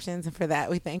Instagram captions, and for that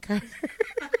we thank her?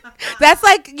 That's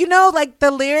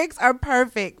the lyrics are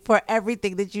perfect for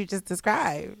everything that you just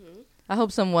described. I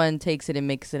hope someone takes it and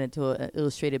makes it into an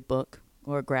illustrated book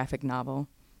or a graphic novel.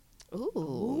 Ooh.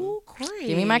 Ooh, Corey.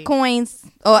 Give me my coins.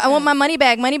 Oh, I want my money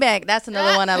back. Money back. That's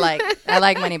another one I like. I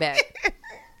like money back.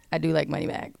 I do like money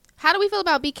back. How do we feel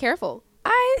about Be Careful?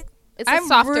 It's a I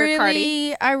softer really,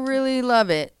 Cardi. I really love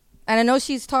it. And I know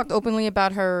she's talked openly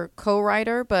about her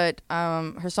co-writer, but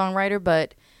her songwriter,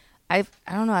 but I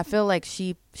don't know. I feel like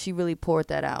she really poured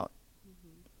that out.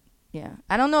 Yeah.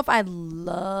 I don't know if I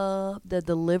love the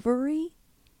delivery,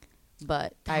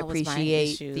 but I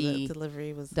appreciate the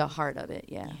delivery was the heart of it.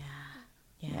 Yeah.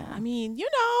 Yeah. I mean,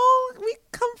 we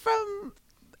come from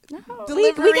We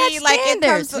delivery, got like it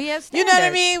comes. standards. We have You know what I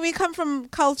standards. mean? We come from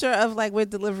culture of like where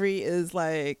delivery is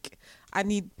like, I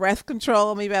need breath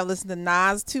control. Maybe I listen to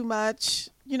Nas too much.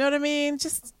 You know what I mean?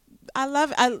 Just I love.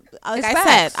 Like It's I facts.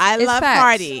 said, I It's love facts.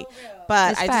 Cardi,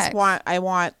 but It's I facts. just want. I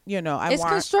want. I It's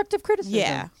want. constructive criticism.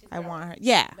 Yeah, I want her.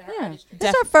 Yeah, Yeah. It's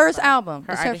her first album.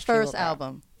 Her It's her artistry first will grow.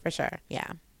 album. For sure.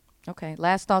 Yeah. Okay.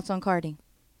 Last thoughts on Cardi.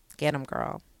 Get them,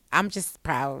 girl. I'm just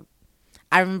proud.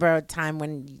 I remember a time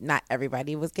when not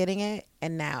everybody was getting it,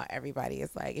 and now everybody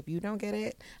is like, if you don't get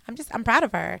it, I'm proud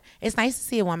of her. It's nice to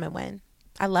see a woman win.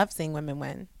 I love seeing women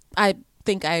win. I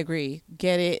think I agree.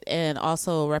 Get it, and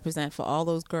also represent for all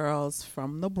those girls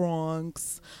from the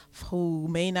Bronx who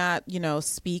may not,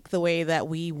 speak the way that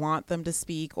we want them to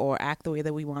speak or act the way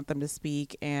that we want them to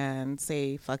speak, and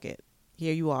say, fuck it.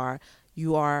 Here you are.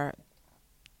 You are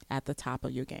at the top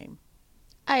of your game.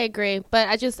 I agree, but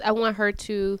I want her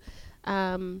to,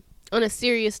 on a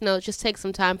serious note, just take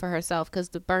some time for herself because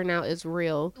the burnout is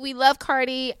real. We love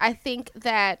Cardi. I think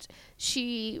that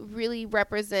she really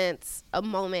represents a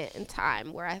moment in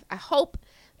time where I hope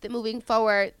that moving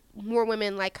forward, more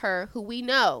women like her, who we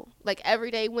know, like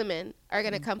everyday women, are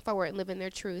going to come forward and live in their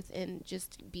truth and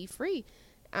just be free.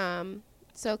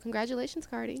 So congratulations,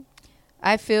 Cardi.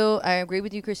 I agree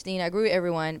with you, Christine. I agree with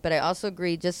everyone, but I also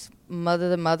agree, just mother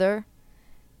to mother,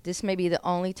 this may be the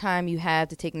only time you have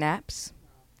to take naps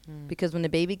because when the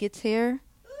baby gets here,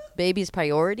 baby is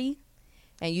priority,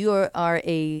 and you are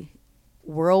a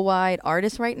worldwide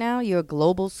artist right now. You're a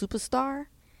global superstar.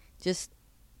 Just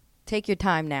take your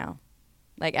time now.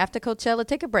 Like after Coachella,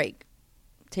 take a break.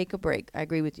 Take a break. I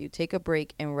agree with you. Take a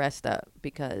break and rest up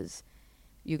because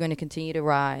you're going to continue to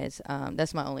rise.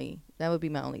 That would be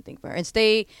my only thing for her. And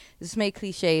stay, this may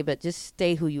cliche, but just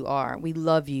stay who you are. We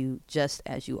love you just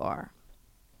as you are.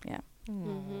 Yeah.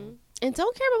 Mm-hmm. And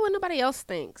don't care about what nobody else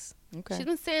thinks. Okay. She's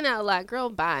been saying that a lot. Girl,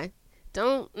 bye.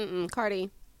 Don't,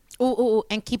 Cardi. Ooh,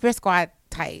 and keep your squad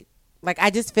tight. Like, I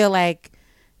just feel like,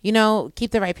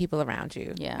 keep the right people around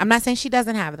you. Yeah. I'm not saying she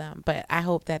doesn't have them, but I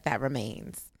hope that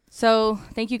remains. So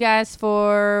thank you guys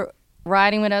for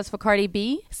riding with us for Cardi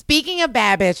B. Speaking of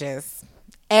bad bitches,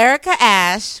 Erica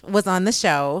Ash was on the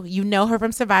show. You know her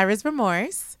from Survivor's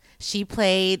Remorse. She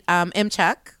played M.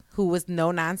 Chuck, who was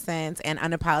no nonsense and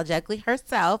unapologetically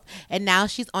herself. And now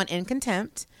she's on In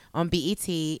Contempt on BET.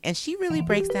 And she really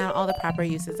breaks down all the proper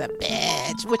uses of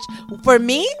bitch, which for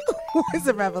me was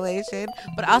a revelation.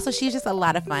 But also she's just a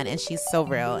lot of fun and she's so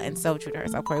real and so true to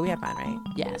herself. Corey, we had fun, right?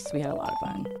 Yes, we had a lot of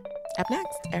fun. Up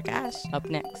next, Erica Ash. Up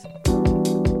next.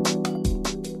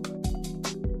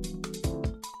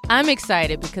 I'm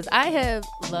excited because I have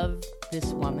loved this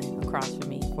woman across from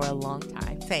me for a long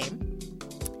time. Same.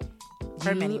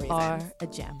 For many reasons. You are a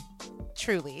gem.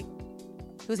 Truly.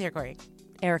 Who's here, Corey?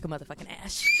 Erica motherfucking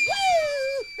Ash.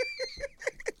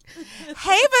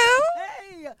 Hey, boo.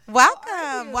 Hey,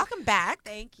 Welcome. Welcome back.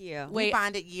 thank you. We Wait.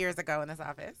 bonded years ago in this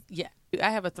office. Yeah,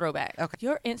 I have a throwback. Okay.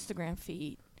 Your Instagram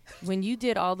feed, when you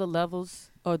did all the levels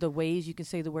or the ways you can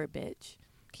say the word bitch,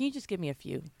 can you just give me a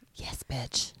few? Yes,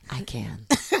 bitch, I can.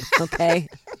 Okay,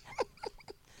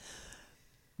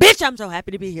 bitch, I'm so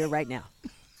happy to be here right now.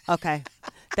 Okay,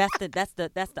 that's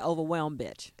the overwhelmed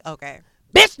bitch. Okay.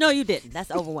 Bitch, no, you didn't.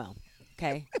 That's overwhelmed.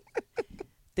 Okay,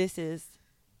 this is.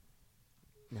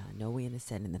 Now I know we in a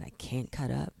setting that I can't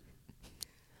cut up,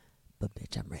 but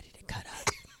bitch, I'm ready to cut up.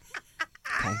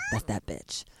 Okay, that's that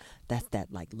bitch. That's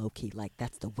that like low key, like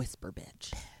that's the whisper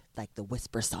bitch, like the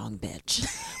whisper song bitch,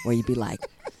 where you be like,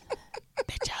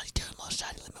 bitch, how you doing, little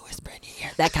shawty? Let me whisper in your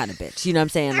ear. That kind of bitch. You know what I'm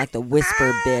saying? Like the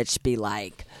whisper bitch be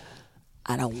like,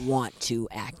 I don't want to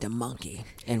act a monkey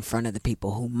in front of the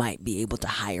people who might be able to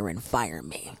hire and fire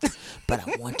me. But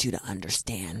I want you to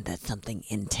understand that something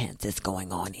intense is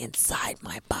going on inside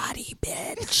my body,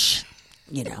 bitch.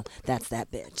 You know, that's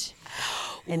that bitch.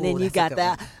 And then Ooh, you that's a got good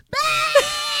that. one.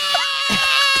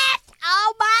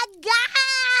 Oh my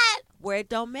God. Where it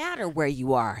don't matter where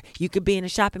you are. You could be in a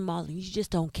shopping mall and you just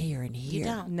don't care in here. You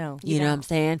don't. No. You know what I'm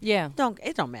saying? Yeah.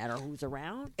 It don't matter who's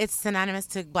around. It's synonymous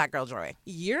to Black Girl Joy.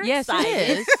 You're Yes, it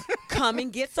excited. is. Come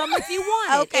and get some if you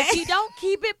want Okay. it. If you don't,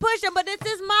 keep it pushing. But this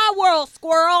is my world,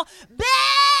 squirrel.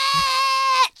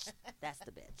 Bitch! That's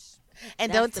the bitch.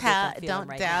 And That's don't the bitch tell, I'm feeling don't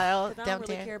right tell, now. 'Cause I don't don't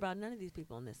really dare. care about none of these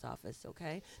people in this office,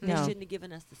 okay? They No. shouldn't have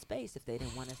given us the space if they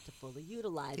didn't want us to fully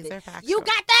utilize These it. are facts, You though.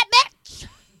 got that, bitch?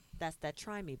 That's that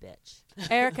try me, bitch.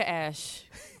 Erica Ash.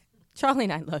 Charlie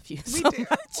and I love you so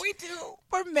much. We do.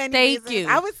 For many Thank reasons. you.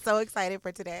 I was so excited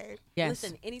for today. Yes.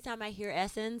 Listen, anytime I hear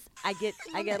Essence, I get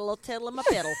a little tittle in my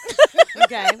piddle.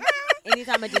 Okay?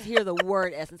 Anytime I just hear the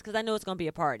word Essence, because I know it's going to be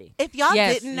a party. If y'all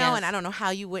Yes, didn't know, yes. and I don't know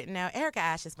how you wouldn't know, Erica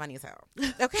Ash is funny as hell.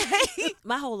 Okay?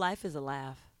 My whole life is a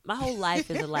laugh. My whole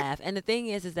life is a laugh. And the thing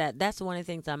is that that's one of the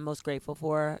things I'm most grateful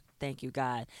for, thank you,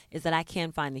 God, is that I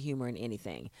can find the humor in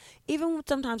anything. Even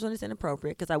sometimes when it's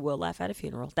inappropriate, because I will laugh at a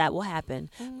funeral. That will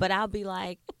happen. But I'll be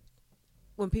like,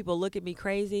 when people look at me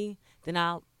crazy, then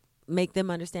I'll make them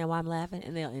understand why I'm laughing,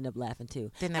 and they'll end up laughing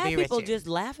too. Then I they'll had be with people you. just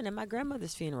laughing at my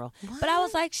grandmother's funeral. But I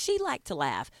was like, she liked to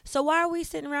laugh. So why are we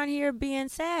sitting around here being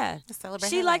sad? To celebrate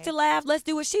She her liked to life. laugh. Let's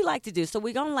do what she liked to do. So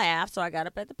we gonna laugh. So I got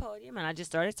up at the podium and I just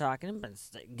started talking and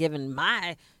giving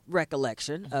my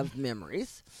recollection of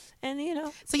memories. And you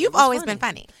know, So it you've was always been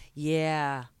funny.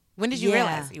 Yeah. When did you Yeah.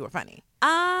 realize you were funny?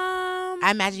 I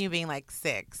I imagine you being like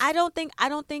 6. don't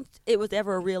think it was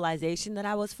ever a realization that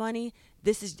I was funny.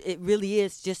 It really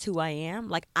is just who I am.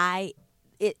 Like I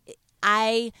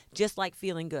just like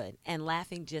feeling good, and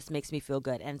laughing just makes me feel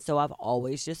good. And so I've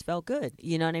always just felt good.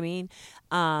 You know what I mean?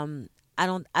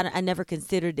 I never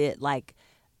considered it like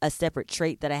a separate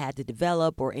trait that I had to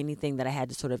develop or anything that I had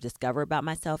to sort of discover about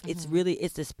myself. It's really,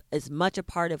 it's as much a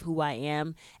part of who I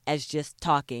am as just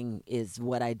talking is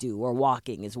what I do, or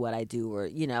walking is what I do, or,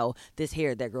 you know, this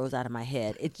hair that grows out of my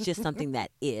head. It's just something that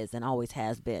is and always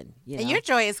has been. You know? And your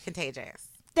joy is contageous.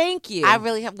 Thank you. I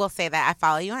really will say that. I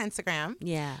follow you on Instagram.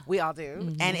 Yeah. We all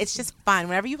do. And it's just fun.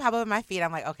 Whenever you pop up at my feed,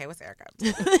 I'm like, okay, what's Erica?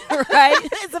 Right?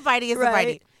 It's a party. It's a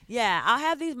party. Yeah, I'll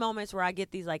have these moments where I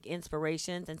get these like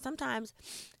inspirations, and sometimes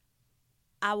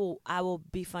I will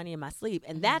be funny in my sleep,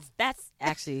 and that's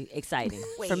actually exciting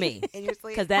for me in your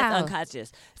sleep? because that's How?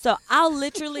 unconscious. So I'll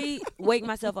literally wake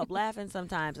myself up laughing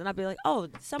sometimes, and I'll be like, "Oh,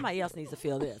 somebody else needs to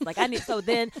feel this." Like I need. So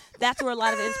then that's where a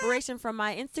lot of inspiration from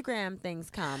my Instagram things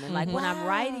come, and like when I'm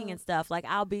writing and stuff, like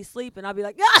I'll be sleeping, I'll be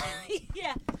like, "Ah,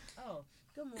 yeah, oh,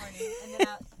 good morning,"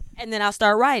 and then I'll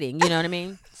start writing. You know what I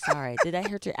mean? Sorry, did I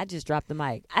hurt you? I just dropped the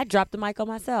mic. I dropped the mic on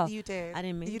myself. You did. I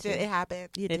didn't mean You to. did. It happened.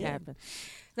 It It did. happened.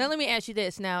 Now let me ask you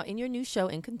this. Now in your new show,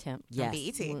 In Contempt, Yes.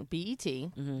 BET. BET,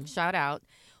 Mhm. shout out.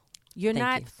 You're Thank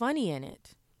not you. funny in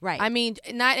it. Right. I mean,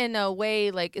 not in a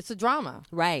way like it's a drama.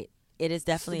 Right. It is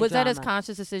definitely Was a that a drama.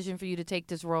 conscious decision for you to take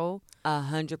this role?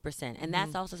 100%. And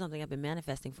that's also something I've been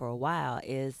manifesting for a while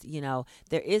is,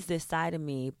 there is this side of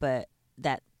me, but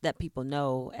that people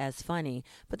know as funny,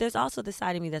 but there's also the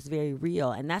side of me that's very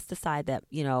real, and that's the side that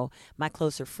my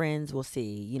closer friends will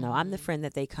see. I'm the friend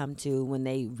that they come to when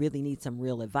they really need some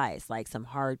real advice, like some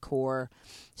hardcore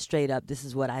straight up, this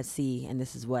is what I see and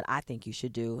this is what I think you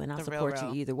should do, and I'll The real support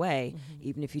real. you either way,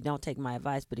 even if you don't take my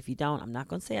advice. But if you don't, I'm not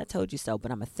going to say I told you so,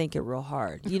 but I'm going to think it real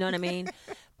hard. You know what I mean?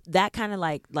 That kind of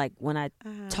like when I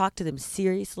talk to them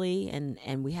seriously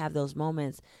and we have those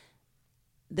moments,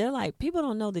 they're like, people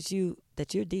don't know that you're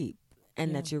deep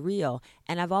and that you're real.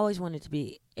 And I've always wanted to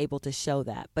be able to show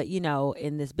that. But,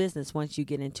 in this business, once you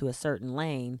get into a certain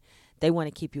lane, they want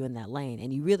to keep you in that lane.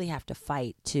 And you really have to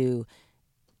fight to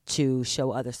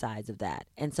show other sides of that.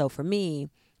 And so for me,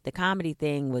 the comedy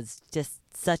thing was just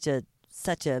such a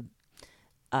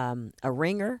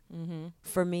ringer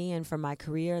for me and for my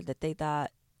career that they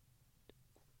thought,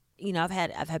 I've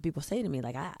had people say to me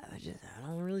like, I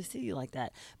don't really see you like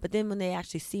that. But then when they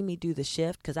actually see me do the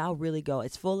shift, because I'll really go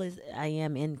as full as I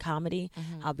am in comedy,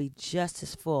 I'll be just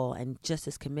as full and just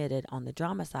as committed on the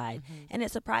drama side, and it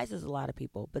surprises a lot of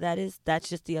people. But that's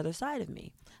just the other side of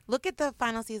me. Look at the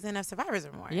final season of Survivor's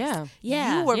Remorse. Yeah.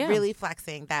 You were Yeah. really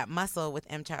flexing that muscle with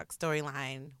M. Chuck's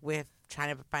storyline with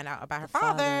trying to find out about her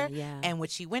father, father yeah. and what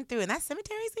she went through in that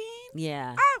cemetery scene.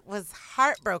 Yeah. I was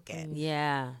heartbroken.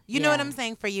 Yeah. You know what Yeah. I'm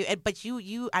saying for you. But you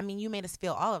made us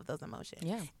feel all of those emotions.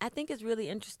 Yeah. I think it's really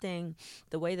interesting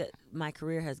the way that my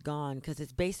career has gone, because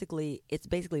it's basically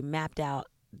mapped out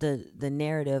the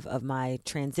narrative of my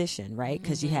transition, right?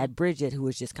 Because you had Bridget, who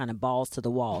was just kind of balls to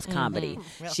the walls comedy.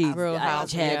 She Real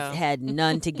House, yeah. had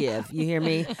none to give. You hear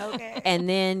me? Okay. And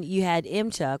then you had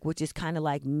M. Chuck, which is kind of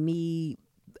like me,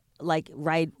 like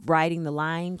riding the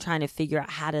line, trying to figure out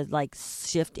how to like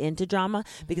shift into drama,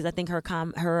 because I think her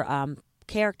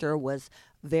character was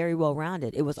very well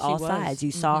rounded. It was all was. sides.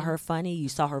 You saw her funny, you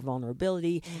saw her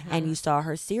vulnerability, and you saw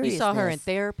her You seriousness. saw her in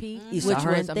therapy, You saw which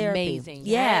her in was therapy. amazing.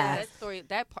 Yeah.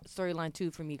 That storyline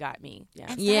too for me got me. Yeah.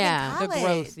 And Yeah. starting The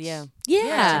college. growth. Yeah.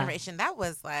 Yeah. Generation. That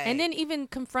was like. And then even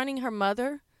confronting her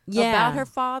mother Yeah. about her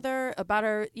father, about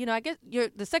her, I guess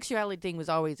the sexuality thing was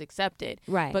always accepted,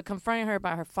 Right. But confronting her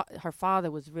about her father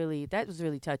was really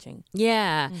touching.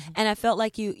 Yeah. And I felt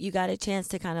like you got a chance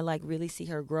to kind of like really see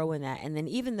her grow in that. And then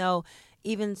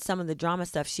even some of the drama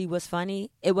stuff, she was funny.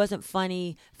 It wasn't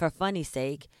funny for funny's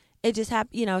sake. It just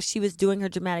happened, she was doing her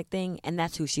dramatic thing, and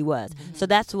that's who she was. So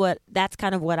that's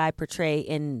kind of what I portray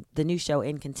in the new show,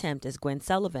 In Contempt, as Gwen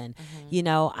Sullivan.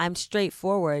 I'm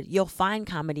straightforward. You'll find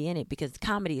comedy in it because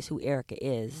comedy is who Erica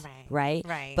is, right?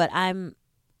 Right. But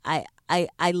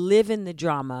I live in the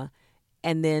drama.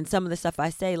 And then some of the stuff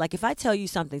I say, like if I tell you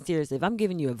something seriously, if I'm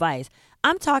giving you advice,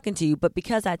 I'm talking to you, but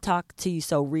because I talk to you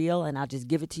so real and I'll just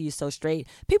give it to you so straight,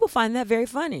 people find that very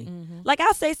funny. Like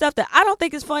I'll say stuff that I don't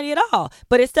think is funny at all,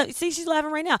 but it's stuff. See, she's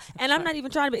laughing right now, and I'm not even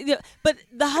trying to be. But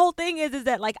the whole thing is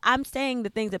that like I'm saying the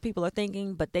things that people are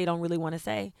thinking, but they don't really want to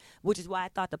say, which is why I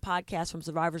thought the podcast from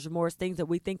Survivor's Remorse, things that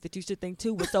we think that you should think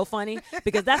too, was so funny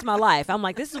because that's my life. I'm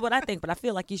like, this is what I think, but I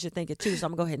feel like you should think it too, so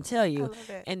I'm gonna go ahead and tell you, love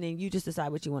it. and then you just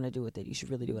decide what you want to do with it. You should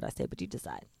really do what I say, but you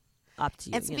decide. Up to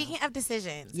you. And speaking of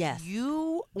decisions, Yes.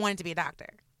 you wanted to be a doctor.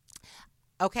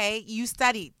 Okay, you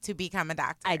studied to become a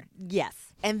doctor. Yes.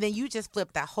 And then you just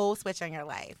flipped that whole switch on your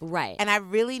life. Right. And I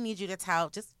really need you to tell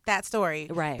just that story.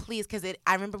 Right. Please, because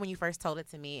I remember when you first told it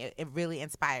to me, it really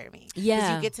inspired me. Yeah.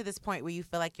 Because you get to this point where you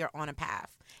feel like you're on a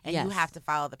path. And you Yes. have to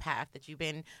follow the path that you've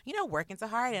been, working so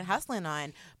hard and hustling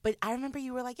on. But I remember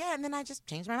you were like, yeah, and then I just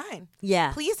changed my mind.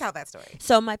 Yeah. Please tell that story.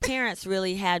 So my parents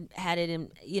really had it in,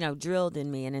 drilled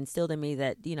in me and instilled in me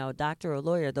that, doctor or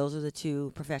lawyer, those are the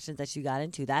two professions that you got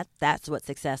into. That's what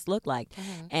success looked like.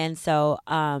 And so,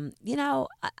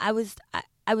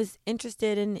 I was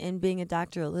interested in being a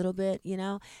doctor a little bit,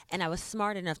 and I was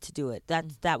smart enough to do it.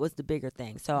 That was the bigger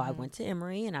thing. So I went to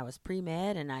Emory and I was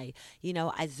pre-med, and I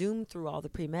zoomed through all the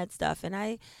pre-med stuff, and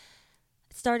I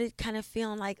started kind of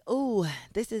feeling like, oh,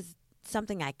 this is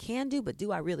something I can do, but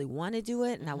do I really want to do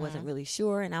it? And I wasn't really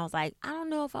sure. And I was like, I don't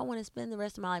know if I want to spend the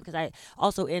rest of my life, because I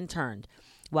also interned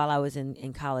while I was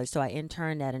in college. So I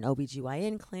interned at an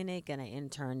OBGYN clinic, and I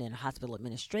interned in hospital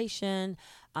administration,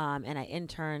 and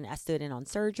I stood in on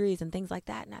surgeries and things like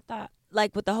that. And I thought,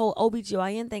 like, with the whole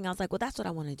OBGYN thing, I was like, well, that's what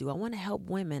I want to do. I want to help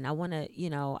women. I want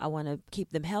to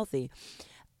keep them healthy.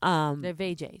 They're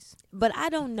VJs. But I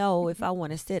don't know if I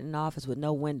want to sit in an office with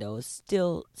no windows,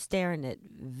 still staring at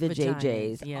VJs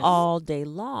Vaginas, yes. all day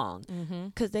long, Mm-hmm.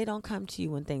 because they don't come to you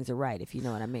when things are right, if you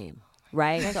know what I mean.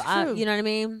 Right? That's so true. you know what I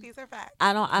mean? These are facts.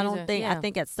 I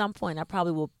think at some point I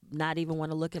probably will not even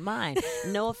want to look at mine.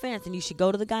 No offense, and you should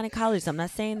go to the gynecologist. I'm not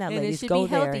saying that, And it ladies. should Go be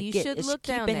healthy. there. You Get- should it look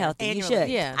keep down it there. healthy. You Annually. should.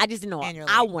 Yeah. I just didn't know. Annually.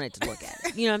 I wanted to look at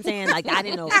it. You know what I'm saying? Like, I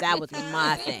didn't know if that was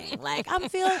my thing. Like, I'm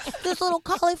feeling this little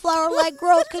cauliflower like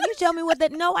growth. Can you tell me what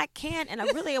that? No, I can't. And I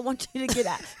want you to get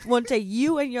out. I want to take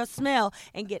you and your smell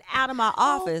and get out of my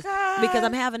office because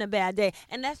I'm having a bad day.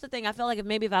 And that's the thing. I felt like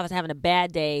if I was having a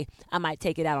bad day, I might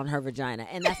take it out on her vagina,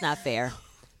 and that's not fair.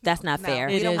 That's not No, fair.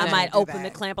 we don't I wanna might do open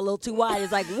that. the clamp a little too wide.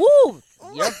 It's like, woo,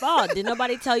 your fault. Did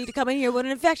nobody tell you to come in here with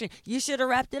an infection? You should have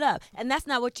wrapped it up. And that's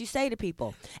not what you say to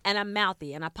people. And I'm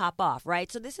mouthy and I pop off,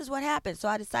 right? So this is what happened. So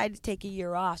I decided to take a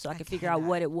year off so I could figure out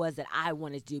what it was that I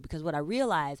wanted to do. Because what I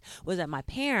realized was that my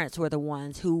parents were the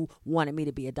ones who wanted me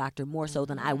to be a doctor more so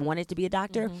than I wanted to be a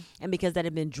doctor. And because that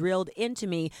had been drilled into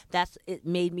me, it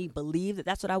made me believe that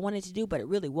that's what I wanted to do, but it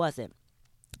really wasn't.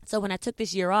 So when I took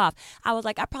this year off, I was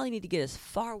like, I probably need to get as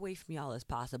far away from y'all as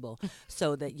possible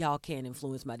so that y'all can't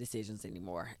influence my decisions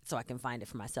anymore, so I can find it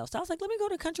for myself. So I was like, let me go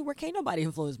to a country where can't nobody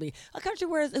influence me, a country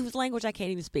whose language I can't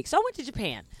even speak. So I went to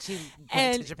Japan.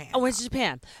 Went to Japan. I went to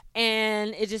Japan,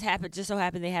 and it just so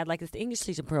happened they had like this English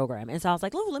teaching program, and so I was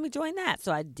like, oh, let me join that.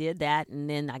 So I did that, and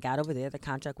then I got over there. The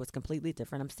contract was completely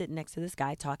different. I'm sitting next to this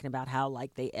guy talking about how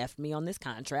like they effed me on this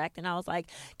contract, and I was like,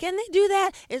 can they do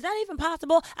that? Is that even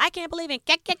possible? I can't believe it.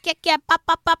 Pop,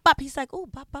 pop, pop, pop. He's like, oh,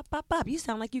 pop, pop, pop, pop. You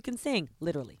sound like you can sing.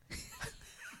 Literally.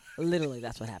 Literally,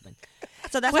 that's what happened.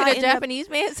 So that's how I Wait, a ended up- Japanese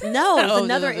man? No, it's Oh,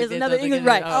 another it's English,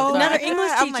 right? Oh, Another sorry.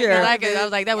 English I'm like, teacher. I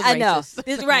was like, that was I know. racist.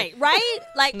 It's right?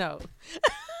 Like, No.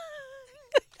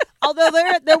 although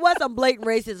there was some blatant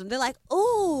racism. They're like,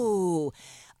 ooh,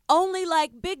 only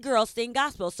like big girls sing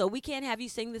gospel, so we can't have you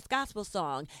sing this gospel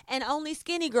song. And only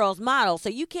skinny girls model, so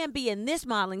you can't be in this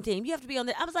modeling team. You have to be on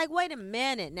the. I was like, wait a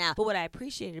minute now. But what I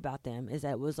appreciated about them is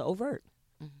that it was overt.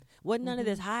 Wasn't none of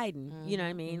this hiding, you know what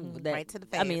I mean? That- Right to the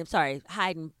I mean, face. I'm sorry,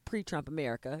 hiding pre-Trump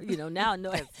America. You know, now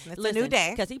no, It's a new day.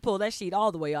 because he pulled that sheet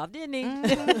all the way off, didn't he?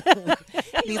 These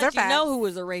Let are you facts. know who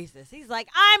was a racist. He's like,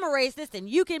 I'm a racist, and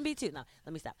you can be too. No,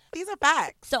 let me stop. These are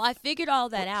facts. So I figured all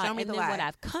that Well, out, show me and the then what lie.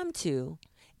 I've come to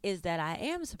is that I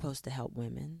am supposed to help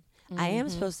women. I am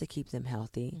supposed to keep them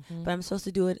healthy, but I'm supposed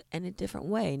to do it in a different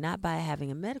way, not by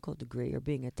having a medical degree or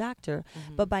being a doctor,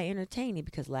 but by entertaining,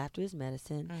 because laughter is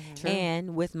medicine.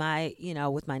 And with my,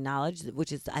 with my knowledge,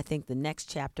 which is I think the next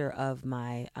chapter of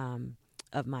my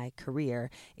career,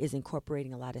 is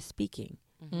incorporating a lot of speaking.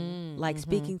 Like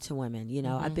speaking to women,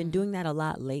 I've been doing that a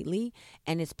lot lately,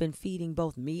 and it's been feeding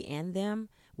both me and them,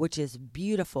 which is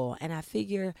beautiful. And I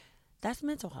figure that's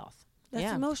mental health. That's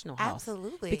Yeah, emotional health.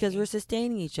 absolutely. Because we're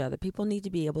sustaining each other. People need to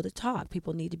be able to talk.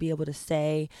 People need to be able to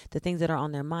say the things that are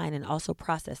on their mind and also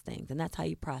process things. And that's how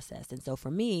you process. And so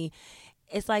for me,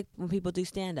 it's like when people do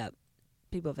stand-up.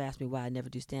 People have asked me why I never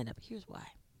do stand-up. Here's why.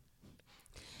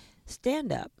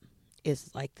 Stand-up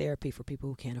is like therapy for people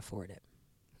who can't afford it.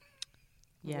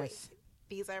 Yes. Wait,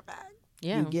 these are facts.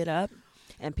 Yeah. You get up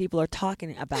and people are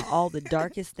talking about all the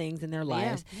darkest things in their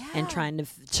lives and trying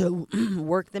to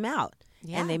work them out.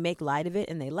 Yeah. And they make light of it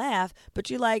and they laugh, but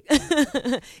you're like,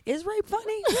 is rape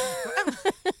funny?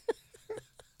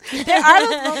 There are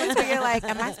those moments where you're like,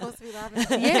 am I supposed to be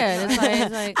laughing? Yeah.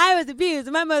 It's like I was abused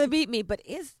and my mother beat me, but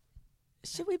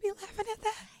should we be laughing at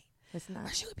that? it's Or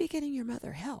not. should we be getting your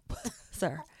mother help,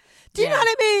 sir? Do you know what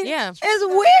I mean? Yeah.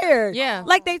 It's weird. Yeah.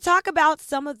 Like they talk about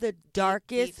some of the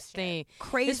darkest, Thing.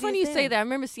 crazy. It's funny you say that. I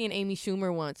remember seeing Amy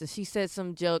Schumer once, and she said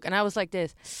some joke, and I was like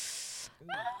this.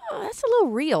 Oh, that's a little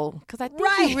real, because I think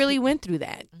Right. you really went through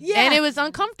that. Yeah. And it was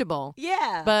uncomfortable.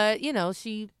 Yeah. But,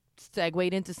 she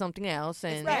segued into something else.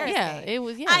 And It's yeah, risky. it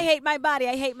was, yeah. I hate my body.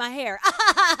 I hate my hair.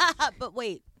 But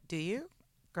wait, Do you?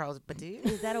 Girls, but do you?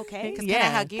 is that okay? Can Yeah. I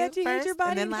hug you That you hate first your body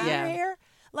and then and laugh? your Yeah. hair?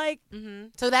 Like,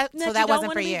 So that you wasn't don't for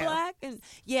wanna be you. black? And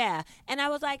yeah. And I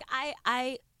was like,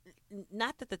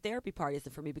 not that the therapy part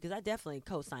isn't for me, because I definitely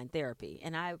co-sign therapy,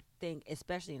 and I think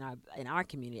especially in our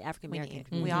community, African American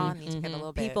community, We all need to get a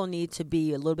little bit. people need to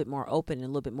be a little bit more open and a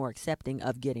little bit more accepting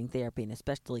of getting therapy, and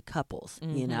especially couples,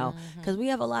 you know, because we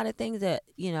have a lot of things that,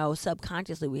 you know,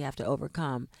 subconsciously we have to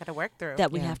overcome, Gotta work through.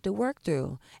 that we have to work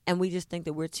through, and we just think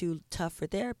that we're too tough for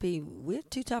therapy. We're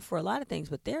too tough for a lot of things,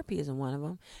 but therapy isn't one of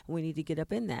them. We need to get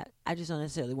up in that. I just don't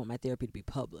necessarily want my therapy to be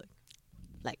public,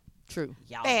 like True.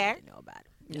 y'all Fair. need to know about it.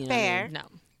 You know what I Fair. mean? No.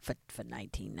 For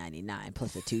 $19.99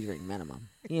 plus a 2-drink minimum.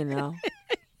 You know,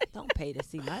 don't pay to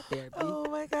see my therapy. Oh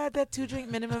my God, that 2-drink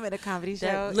minimum at a comedy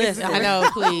show. Listen, I know,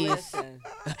 please. Listen.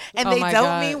 And Oh they my don't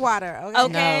God. mean water. Okay.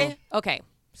 Okay. No. Okay.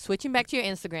 Switching back to your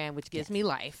Instagram, which gives me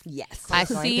life. Yes. I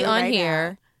going see through it on right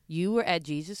here you were at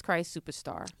Jesus Christ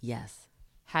Superstar. Yes.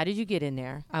 How did you get in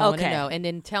there? I want to Okay. know. And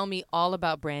then tell me all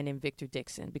about Brandon Victor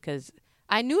Dixon, because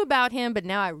I knew about him, but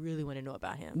now I really want to know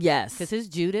about him. Yes. Because his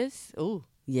Judas. Ooh,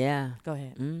 Yeah. go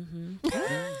ahead.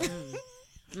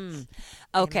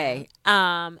 Okay.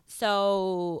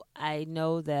 So I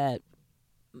know that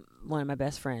one of my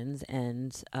best friends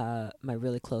and my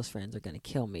really close friends are going to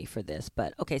kill me for this,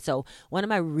 but okay. So one of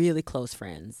my really close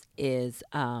friends is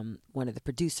one of the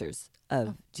producers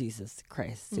of Jesus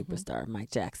Christ Superstar,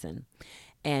 Mike Jackson,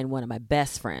 and one of my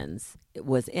best friends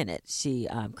was in it. She,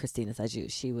 Christina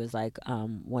Sajou, she was like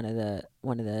one of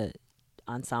the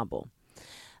ensemble.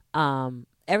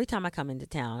 Every time I come into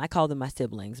town, I call them my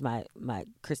siblings, my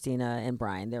Christina and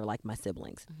Brian. They're like my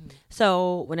siblings.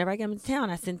 So whenever I get into town,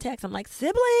 I send texts. I'm like,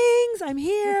 siblings, I'm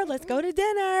here. Let's go to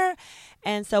dinner.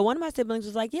 And so one of my siblings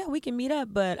was like, yeah, we can meet up.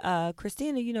 But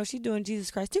Christina, you know, she's doing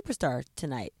Jesus Christ Superstar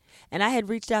tonight. And I had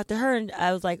reached out to her, and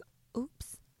I was like,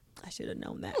 oops, I should have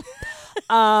known that.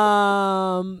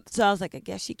 So I was like, I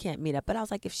guess she can't meet up. But I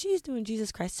was like, if she's doing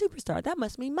Jesus Christ Superstar, that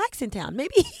must mean Mike's in town.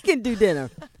 Maybe he can do dinner.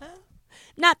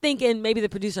 Not thinking maybe the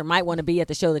producer might want to be at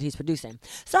the show that he's producing.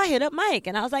 So I hit up Mike,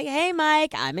 and I was like, hey,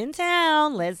 Mike, I'm in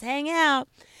town. Let's hang out.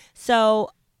 So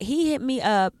he hit me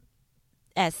up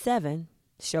at 7.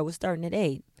 The show was starting at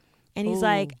 8. And he's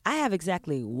like, I have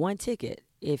exactly one ticket.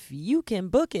 If you can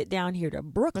book it down here to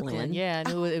Brooklyn. Yeah, I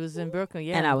knew it was in Brooklyn.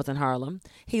 Yeah. And I was in Harlem.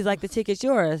 He's like, the ticket's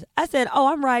yours. I said,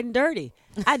 oh, I'm riding dirty.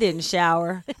 I didn't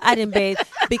shower. I didn't bathe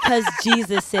because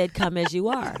Jesus said, come as you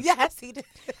are. Yes, he did.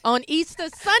 on Easter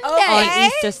Sunday. On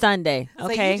Easter Sunday. So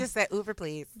Okay. you just said Uber,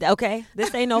 please. Okay,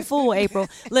 this ain't no fool, April.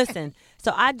 Listen,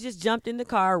 so I just jumped in the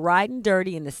car, riding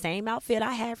dirty in the same outfit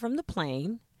I had from the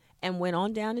plane, and went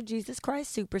on down to Jesus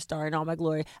Christ Superstar in all my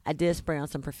glory. I did spray on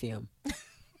some perfume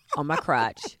on my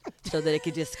crotch so that it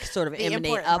could just sort of The emanate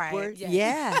important part, upward. yes.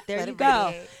 Yeah, there Let you it go.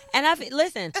 radiate. And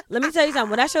listen, let me tell you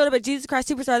something. When I showed up at Jesus Christ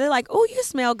Superstar, they're like, "Oh, you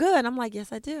smell good." I'm like,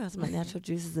 "Yes, I do. It's my natural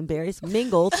juices and berries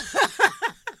mingled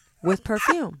with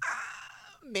perfume."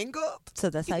 Mingled. So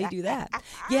that's how you do that.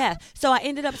 Yeah. So I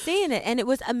ended up seeing it, and it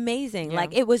was amazing.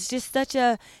 Like, it was just such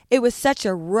a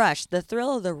rush. The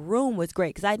thrill of the room was great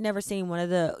because I'd never seen one of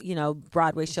the,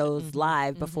 Broadway shows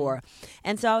live before.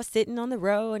 And so I was sitting on the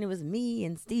row, and it was me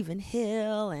and Stephen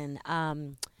Hill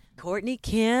and Courtney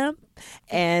Kemp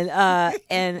and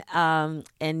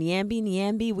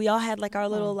Nyambi. We all had like our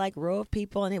little like row of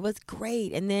people, and it was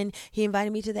great. And then he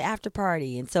invited me to the after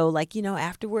party, and so like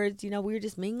afterwards, we were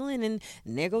just mingling, and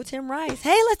there go Tim Rice.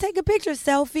 Hey, let's take a picture,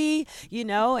 selfie.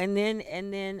 And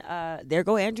then there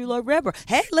go Andrew Lloyd Webber.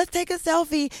 Hey, let's take a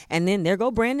selfie. And then there go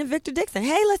Brandon Victor Dixon.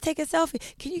 Hey, let's take a selfie.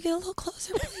 Can you get a little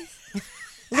closer, please? A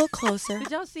little closer.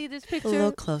 Did y'all see this A picture?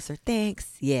 little closer.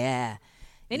 Thanks. Yeah.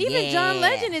 And even John Yeah.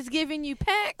 Legend is giving you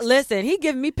packs. Listen, he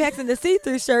giving me pecs in the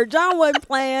see-through shirt. John wasn't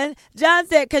playing. John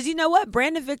said, because you know what?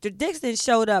 Brandon Victor Dixon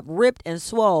showed up ripped and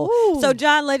swole. Ooh. So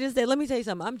John Legend said, let me tell you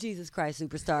something. I'm Jesus Christ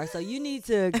Superstar. So you need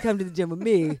to come to the gym with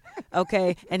me,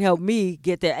 okay, and help me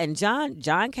get there. And John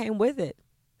came with it.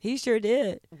 He sure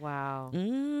did. Wow.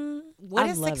 What I'm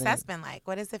has loving success it. been like?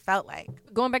 What has it felt like?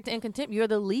 Going back to In Contempt, you're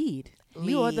the lead.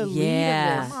 You are the lead of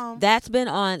Yeah. this. Come on. That's been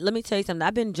on. Let me tell you something.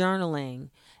 I've been journaling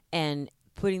and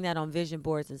putting that on vision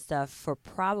boards and stuff for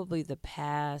probably the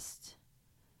past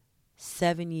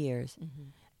 7 years.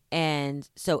 And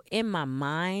so in my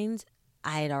mind,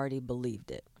 I had already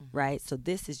believed it, right? So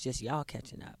this is just y'all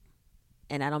catching up.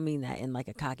 And I don't mean that in like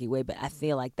a cocky way, but I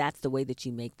feel like that's the way that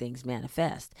you make things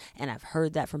manifest. And I've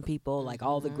heard that from people, like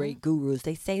all the great gurus,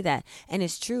 they say that. And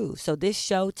it's true. So this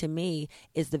show to me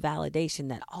is the validation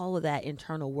that all of that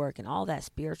internal work and all that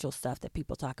spiritual stuff that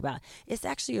people talk about, it's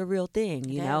actually a real thing,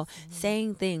 you know,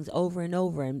 saying things over and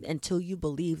over until you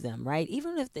believe them, right?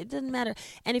 Even if it doesn't matter.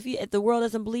 And if the world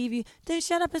doesn't believe you, then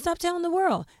shut up and stop telling the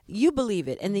world. You believe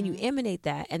it. And then you emanate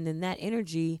that. And then that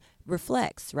energy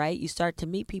reflects, right? You start to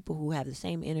meet people who have the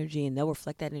same energy, and they'll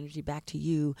reflect that energy back to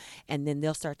you, and then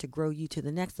they'll start to grow you to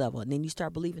the next level. And then you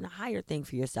start believing a higher thing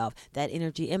for yourself. That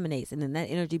energy emanates, and then that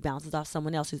energy bounces off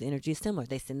someone else whose energy is similar.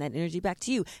 They send that energy back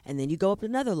to you, and then you go up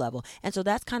another level. And so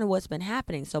that's kind of what's been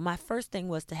happening. So my first thing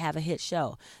was to have a hit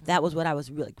show. That was what I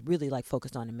was really like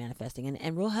focused on in manifesting.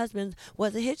 And Real Husbands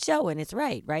was a hit show, and it's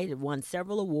right? It won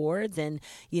several awards, and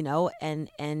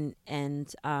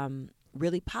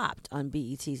really popped on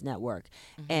BET's network.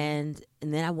 And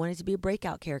then I wanted to be a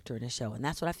breakout character in the show, and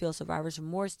that's what I feel Survivor's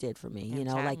Remorse did for me. You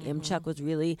know, like M. Chuck was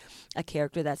really a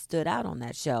character that stood out on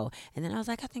that show. And then I was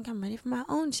like, I think I'm ready for my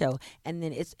own show. And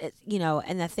then it's you know,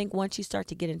 and I think once you start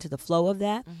to get into the flow of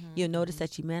that, you'll notice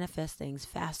that you manifest things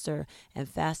faster and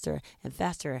faster and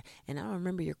faster. And I don't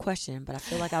remember your question, but I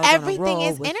feel like I was Everything on a roll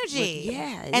is with, energy.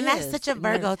 yeah, and that's is. such a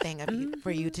Virgo thing of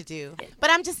for you to do. But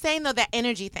I'm just saying though, that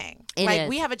energy thing. It like is.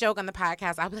 we have a joke on the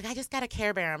podcast. I'll be like, I just got a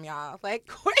Care Bear 'em, y'all. Like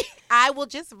I will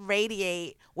just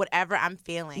radiate whatever I'm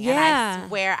feeling. Yeah. And I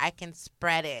swear I can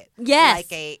spread it. Yes.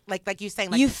 Like you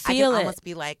saying, like You I feel can it. almost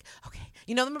be like, okay,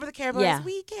 you know, remember the Care Bears? Yeah.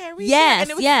 We care, we Yes, care. And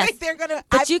it was yes. like they're gonna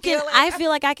But I I feel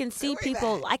like I can see doing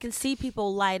people. that. I can see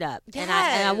people light up, and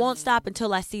I won't Yes. stop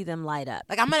until I see them light up.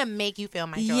 Like I'm gonna make you feel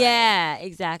my joy. Yeah,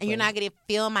 exactly. And you're not gonna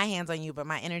feel my hands on you, but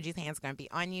my energy's hands gonna be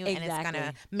on you, and it's Exactly.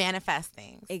 gonna manifest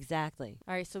things. exactly.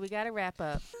 All right, so we got to wrap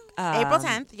up. April Um,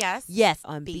 10th, yes. Yes,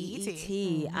 on BET.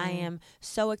 BET. I am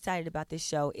so excited about this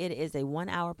show. It is a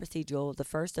 1-hour procedural, the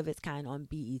first of its kind on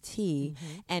BET,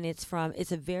 and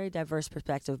it's a very diverse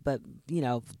perspective, but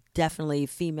definitely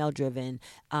female driven,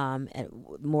 and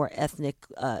more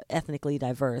ethnically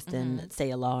diverse than say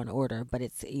a Law and Order, but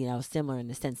it's similar in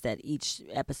the sense that each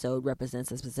episode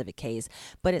represents a specific case,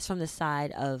 but it's from the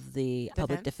side of the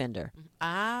public defender.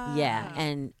 Ah. Yeah,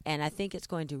 and I think it's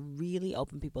going to really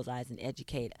open people's eyes and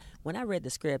educate. When I read the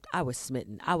script, I was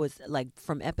smitten. I was like,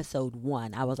 from episode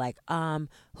 1, I was like,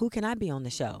 who can I be on the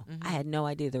show? I had no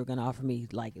idea they were going to offer me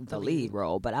like the lead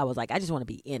role, but I was like, I just want to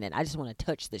be in it. I just want to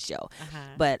touch the show.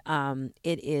 But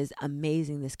it is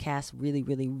amazing. This cast really,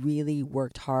 really, really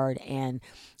worked hard, and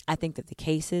I think that the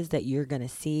cases that you're going to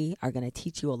see are going to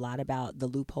teach you a lot about the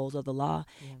loopholes of the law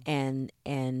and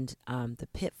the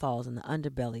pitfalls and the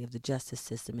underbelly of the justice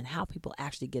system, and how people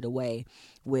actually get away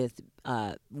with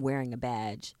wearing a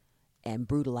badge and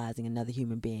brutalizing another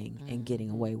human being and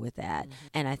getting away with that.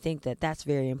 And I think that that's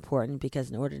very important, because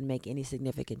in order to make any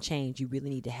significant change, you really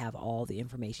need to have all the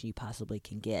information you possibly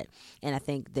can get. And I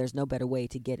think there's no better way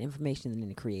to get information than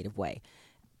in a creative way.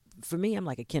 For me, I'm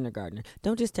like a kindergartner.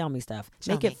 Don't just tell me stuff.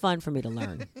 Make it fun for me to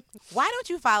learn. Why don't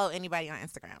you follow anybody on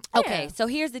Instagram? Okay, so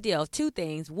here's the deal. 2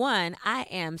 things. 1, I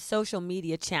am social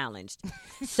media challenged.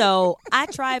 So I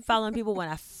tried following people when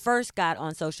I first got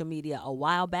on social media a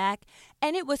while back,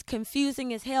 and it was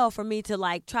confusing as hell for me to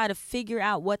like try to figure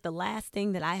out what the last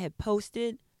thing that I had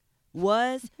posted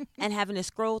was, and having to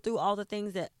scroll through all the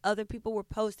things that other people were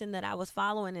posting that I was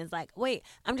following, and it's like, wait,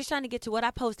 I'm just trying to get to what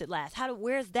I posted last.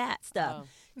 Where's that stuff?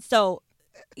 So,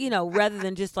 rather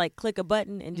than just like click a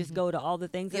button and just go to all the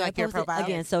things that like I your posted. profile?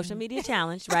 Again, social media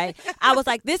challenge, right? I was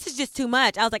like, this is just too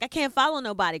much. I was like, I can't follow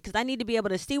nobody because I need to be able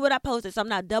to see what I posted, so I'm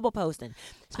not double posting.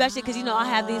 Especially because I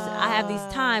have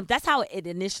these times. That's how it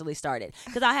initially started.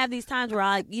 Because I have these times where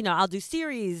I'll do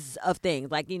series of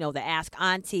things like the Ask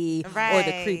Auntie or the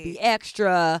Right. Creepy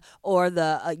Extra or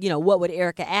the what would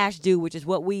Erica Ash do, which is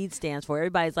what WEED stands for.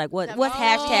 Everybody's like, what's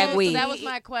hashtag So WEED? that was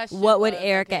my question. What would was,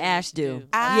 Erica okay, Ash do?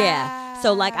 Ah. Yeah.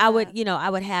 So like I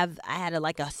had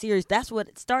a series. That's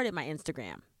what started my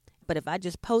Instagram. But if I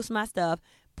just post my stuff,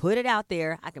 put it out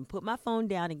there, I can put my phone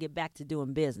down and get back to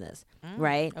doing business.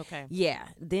 Right? Okay. Yeah.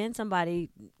 Then somebody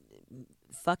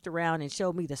fucked around and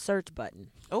showed me the search button.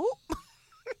 Oh.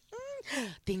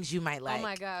 Things you might like. Oh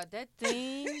my God, that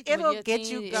thing! It'll when your get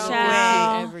thing you is going.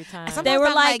 addictive every time. Sometimes They were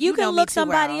I'm like, like, you you know can me look too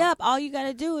somebody well. up. All you got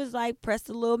to do is like press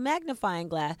the little magnifying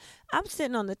glass. I'm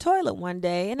sitting on the toilet one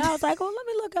day and I was like, oh, let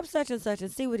me look up such and such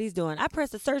and see what he's doing. I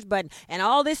press the search button and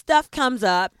all this stuff comes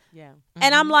up. Yeah.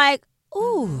 And I'm like,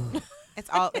 ooh. It's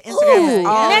all Instagram Ooh. is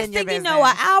all Next in your thing you business. know,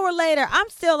 an hour later, I'm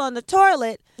still on the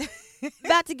toilet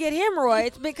about to get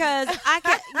hemorrhoids because I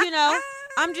can't,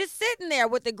 I'm just sitting there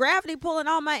with the gravity pulling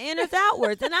all my innards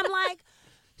outwards. And I'm like,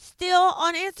 still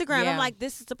on Instagram. Yeah. I'm like,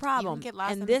 this is the problem. get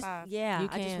lost and in the this, sauce. You I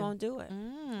just can. won't do it.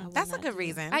 That's a not good do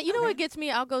reason. You know what gets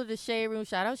me? I'll go to the Shade Room.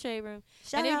 Shout out Shade Room.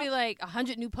 Shout and it'd out. be like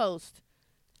 100 new posts.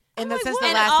 And I'm like, since what? the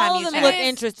And last all time of you them checked. look checked.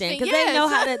 interesting because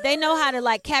Yes. they know how to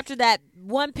like capture that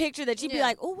one picture that you'd be Yeah.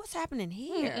 like, oh, what's happening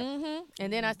here? Mm-hmm.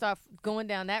 And then I start going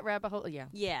down that rabbit hole. Yeah.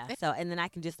 Yeah. So and then I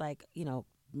can just like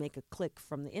make a click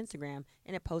from the Instagram,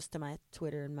 and it posts to my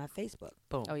Twitter and my Facebook.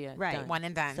 Boom. Oh yeah, Right. done. One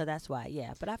and done. So that's why,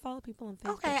 yeah. But I follow people on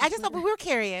Facebook. Okay, and I just thought Twitter. we were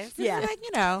curious. Yeah. Like, you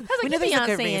know, we like, knew you there's a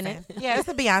good Beyonce in reason. Yeah, it's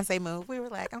a Beyonce move. We were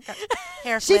like, okay,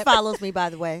 hair She flip. follows me, by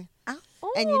the way.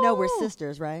 Oh. And you know we're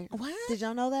sisters, right? What? Did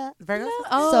y'all know that? Virgo?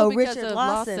 Oh, so because Richard of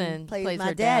Lawson plays my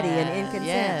her daddy in dad. Inconsent,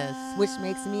 Yes. which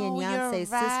makes me and Oh, Beyonce's you're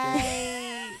sister.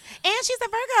 right. And she's a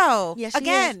Virgo. Yeah, she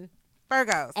Again,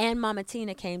 Virgos. And Mama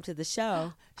Tina came to the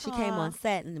show. She came on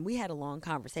set, and we had a long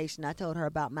conversation. I told her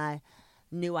about my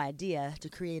new idea to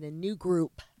create a new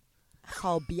group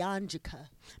called Beyondica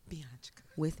Bianca.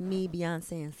 with me,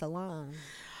 Beyonce, and Solange.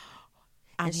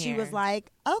 I'm And she here. was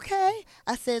like, okay.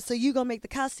 I said, so you gonna make the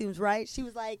costumes, right? She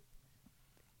was like,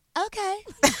 okay.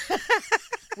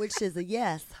 Which is a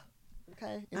yes.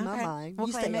 Okay, in my Okay. mind. We'll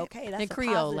you claim say it. okay. That's In a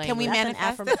Creole positive. Can we That's an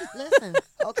manifest affirm- Listen,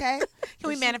 okay. Can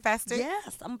we manifest it?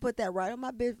 Yes, I'm gonna put that right on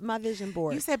my vision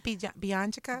board. You said Bianca?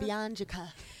 Beyondica.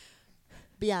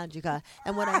 Beyondica.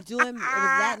 And what I'm doing with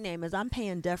that name is I'm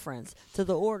paying deference to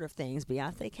the order of things.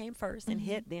 Beyonce came first and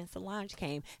hit, then Solange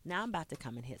came. Now I'm about to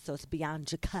come and hit. So it's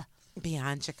Beyondica.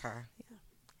 Bianca.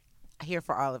 Here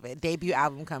for all of it. Debut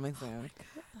album coming soon.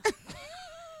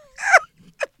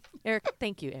 Eric,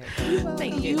 thank you, Eric.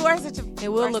 Thank you. You are such a. And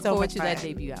you we'll are look so forward much to that fun.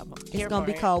 debut album. It's Here going to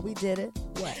for be it. called We Did It.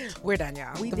 What? We're done,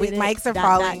 y'all. We The did it. mics are Dot,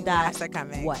 falling. dot, Laughs are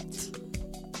coming. What?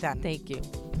 Done. Thank you.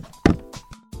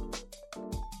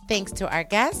 Thanks to our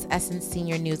guests, Essence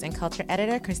Senior News and Culture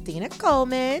Editor Christina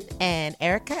Coleman and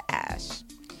Erica Ash.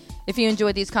 If you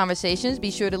enjoyed these conversations,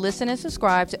 be sure to listen and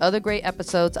subscribe to other great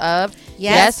episodes of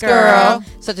Yes, Girl.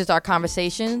 such as our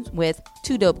conversations with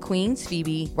two dope queens,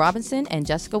 Phoebe Robinson and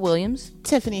Jessica Williams.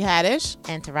 Tiffany Haddish.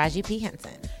 And Taraji P.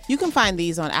 Henson. You can find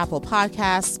these on Apple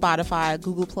Podcasts, Spotify,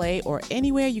 Google Play, or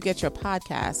anywhere you get your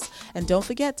podcasts. And don't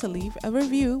forget to leave a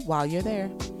review while you're there.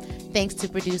 Thanks to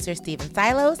producer Steven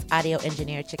Silos, audio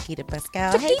engineer Chiquita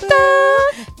Pascal,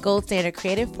 Chiquita! Gold Standard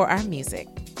Creative for our music.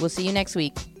 We'll see you next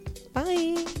week.